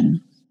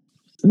Zimmerman.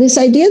 This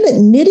idea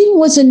that knitting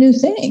was a new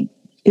thing.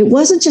 It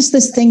wasn't just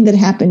this thing that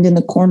happened in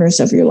the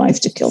corners of your life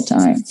to kill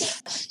time.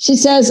 She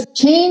says,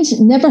 change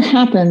never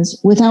happens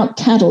without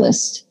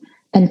catalyst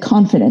and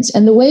confidence.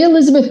 And the way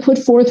Elizabeth put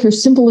forth her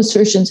simple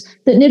assertions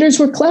that knitters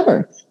were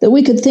clever, that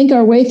we could think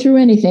our way through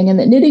anything, and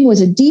that knitting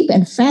was a deep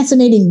and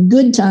fascinating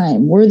good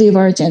time worthy of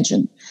our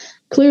attention,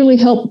 clearly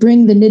helped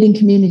bring the knitting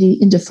community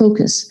into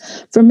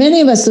focus. For many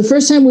of us, the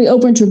first time we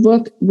opened her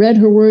book, read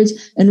her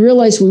words, and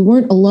realized we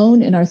weren't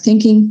alone in our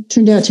thinking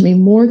turned out to be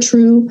more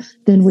true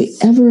than we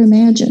ever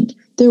imagined.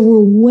 There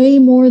were way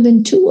more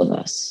than two of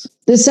us.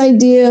 This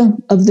idea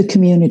of the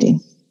community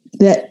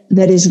that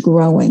is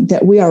growing,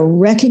 that we are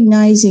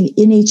recognizing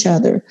in each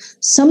other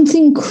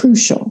something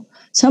crucial,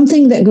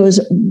 something that goes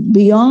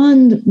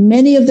beyond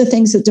many of the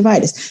things that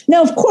divide us.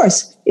 Now, of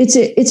course,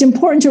 it's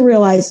important to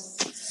realize,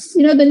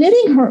 the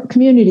knitting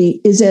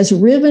community is as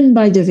riven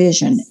by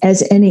division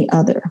as any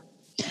other.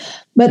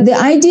 But the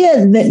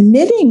idea that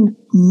knitting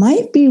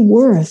might be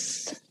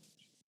worth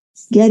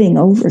getting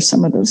over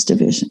some of those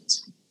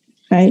divisions.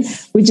 right?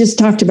 We just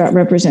talked about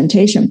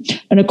representation.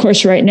 And of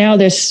course, right now,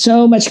 there's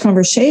so much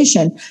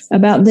conversation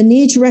about the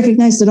need to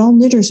recognize that all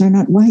knitters are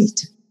not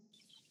white,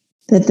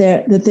 that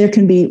there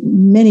can be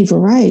many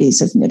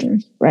varieties of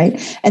knitters,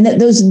 right? And that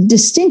those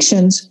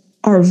distinctions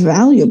are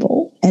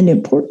valuable and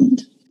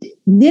important.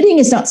 Knitting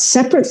is not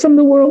separate from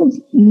the world.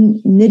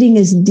 Knitting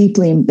is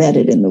deeply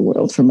embedded in the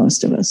world for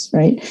most of us,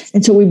 right?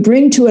 And so we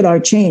bring to it our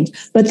change.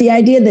 But the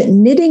idea that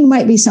knitting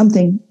might be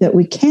something that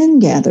we can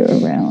gather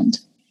around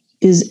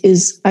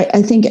is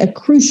I think, a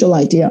crucial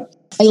idea.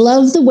 I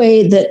love the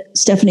way that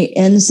Stephanie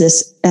ends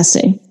this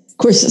essay. Of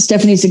course,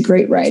 Stephanie's a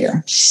great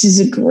writer. She's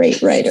a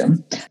great writer.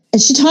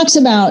 And she talks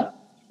about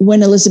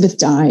when Elizabeth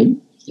died,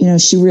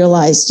 she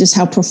realized just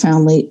how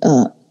profoundly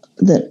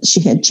that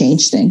she had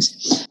changed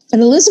things.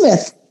 And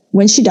Elizabeth,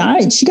 when she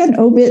died, she got an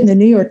obit in the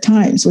New York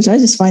Times, which I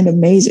just find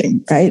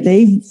amazing, right?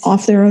 They,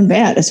 off their own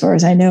bat, as far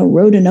as I know,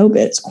 wrote an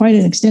obit. It's quite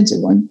an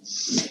extensive one.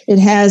 It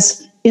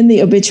has, in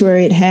the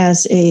obituary, it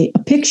has a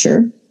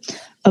picture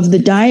of the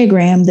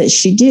diagram that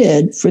she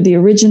did for the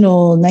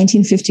original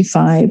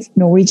 1955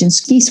 Norwegian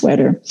ski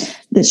sweater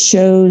that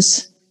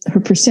shows her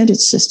percentage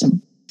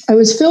system. I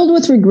was filled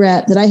with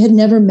regret that I had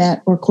never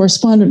met or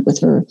corresponded with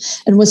her,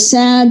 and was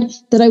sad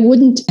that I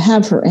wouldn't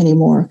have her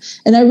anymore.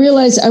 And I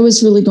realized I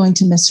was really going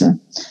to miss her.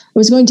 I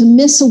was going to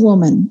miss a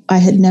woman I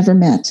had never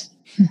met.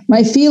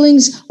 My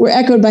feelings were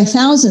echoed by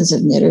thousands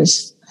of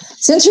knitters.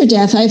 Since her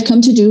death, I have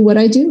come to do what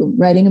I do,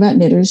 writing about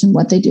knitters and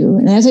what they do.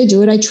 And as I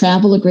do it, I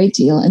travel a great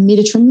deal and meet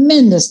a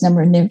tremendous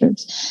number of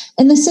knitters.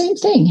 And the same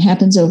thing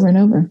happens over and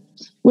over.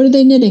 What are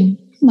they knitting?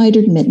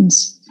 Mitered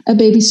mittens, a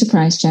baby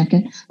surprise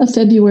jacket, a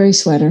February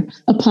sweater,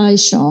 a pie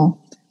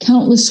shawl,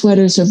 countless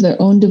sweaters of their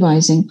own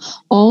devising,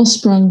 all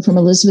sprung from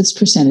Elizabeth's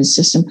percentage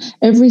system,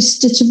 every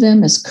stitch of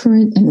them as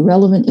current and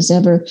relevant as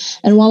ever.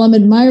 And while I'm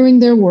admiring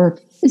their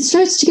work, it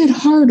starts to get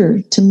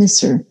harder to miss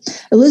her.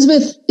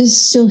 Elizabeth is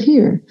still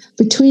here,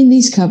 between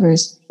these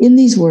covers, in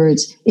these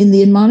words, in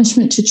the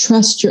admonishment to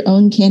trust your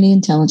own canny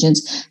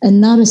intelligence, and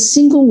not a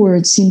single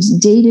word seems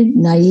dated,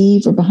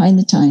 naive, or behind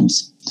the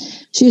times.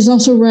 She is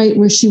also right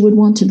where she would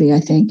want to be, I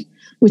think,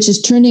 which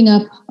is turning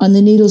up on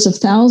the needles of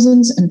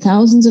thousands and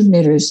thousands of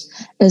knitters,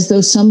 as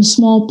though some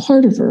small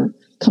part of her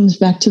comes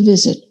back to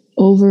visit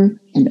over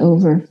and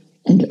over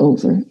and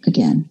over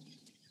again.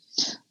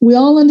 We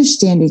all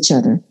understand each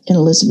other in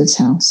Elizabeth's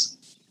house.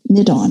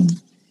 Knit on.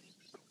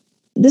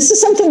 This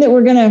is something that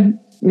we're going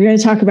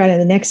to talk about in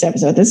the next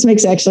episode. This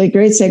makes actually a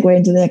great segue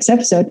into the next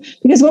episode,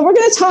 because what we're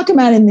going to talk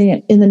about in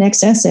the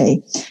next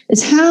essay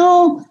is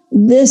how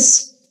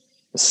this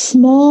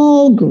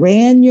small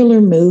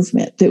granular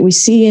movement that we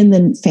see in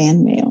the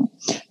fan mail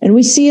and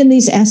we see in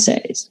these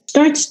essays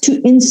starts to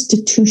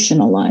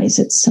institutionalize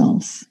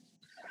itself,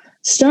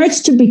 starts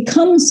to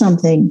become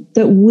something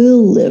that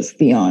will live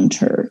beyond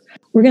her.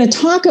 We're going to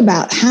talk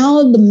about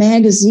how the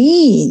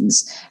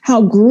magazines,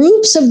 how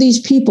groups of these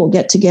people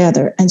get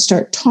together and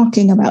start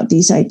talking about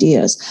these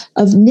ideas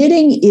of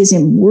knitting is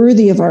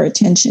worthy of our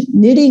attention.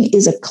 Knitting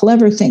is a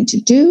clever thing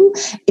to do.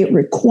 It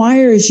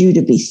requires you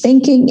to be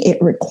thinking.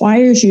 It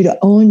requires you to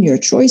own your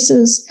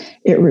choices.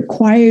 It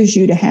requires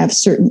you to have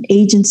certain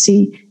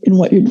agency in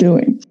what you're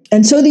doing.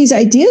 And so these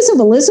ideas of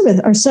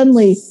Elizabeth are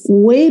suddenly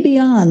way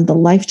beyond the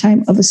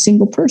lifetime of a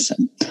single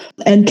person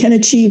and can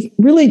achieve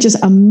really just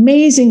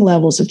amazing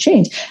levels of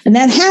change. And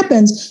that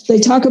happens, they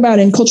talk about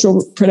in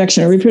cultural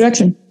production or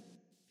reproduction,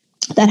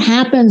 that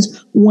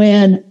happens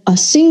when a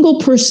single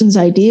person's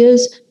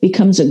ideas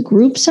becomes a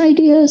group's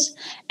ideas.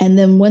 And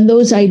then when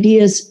those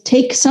ideas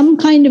take some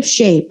kind of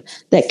shape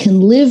that can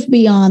live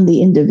beyond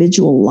the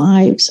individual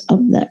lives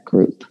of that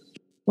group.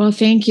 Well,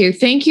 thank you.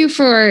 Thank you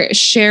for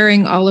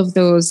sharing all of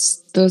those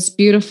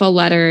beautiful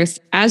letters.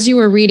 As you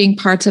were reading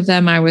parts of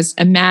them, I was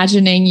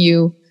imagining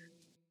you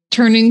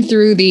turning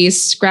through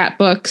these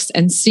scrapbooks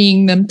and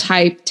seeing them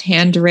typed,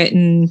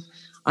 handwritten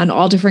on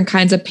all different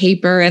kinds of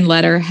paper and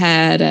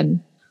letterhead,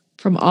 and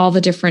from all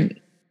the different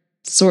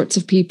sorts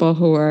of people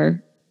who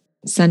are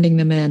sending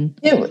them in.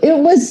 It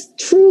was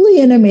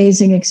truly an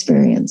amazing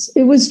experience.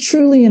 It was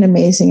truly an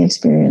amazing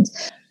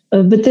experience.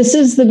 But this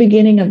is the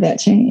beginning of that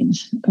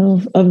change,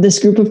 of this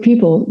group of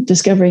people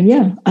discovering,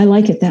 yeah, I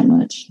like it that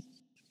much.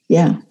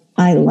 Yeah,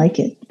 I like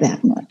it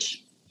that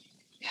much.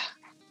 Yeah.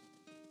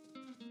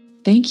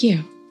 Thank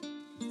you.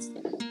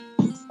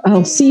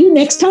 I'll see you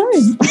next time.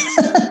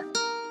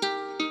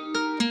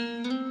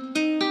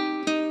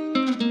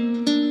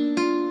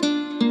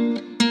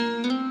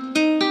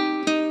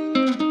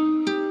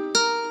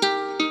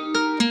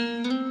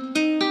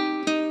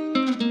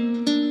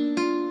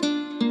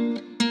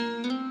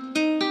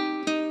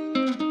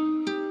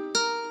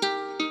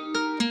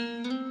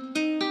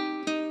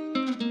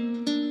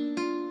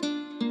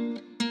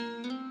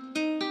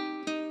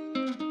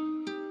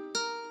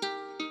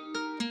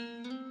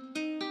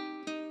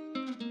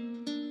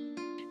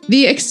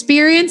 The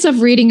experience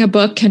of reading a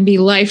book can be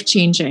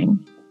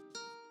life-changing.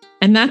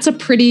 And that's a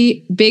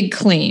pretty big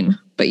claim.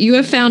 But you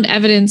have found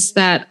evidence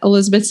that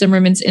Elizabeth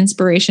Zimmerman's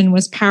inspiration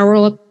was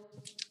powerful.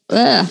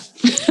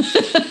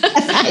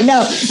 I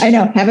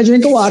know. Have a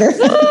drink of water.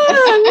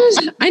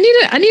 I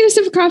need a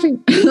sip of coffee.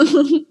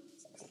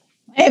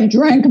 I have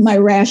drank my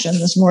ration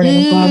this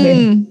morning of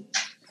coffee.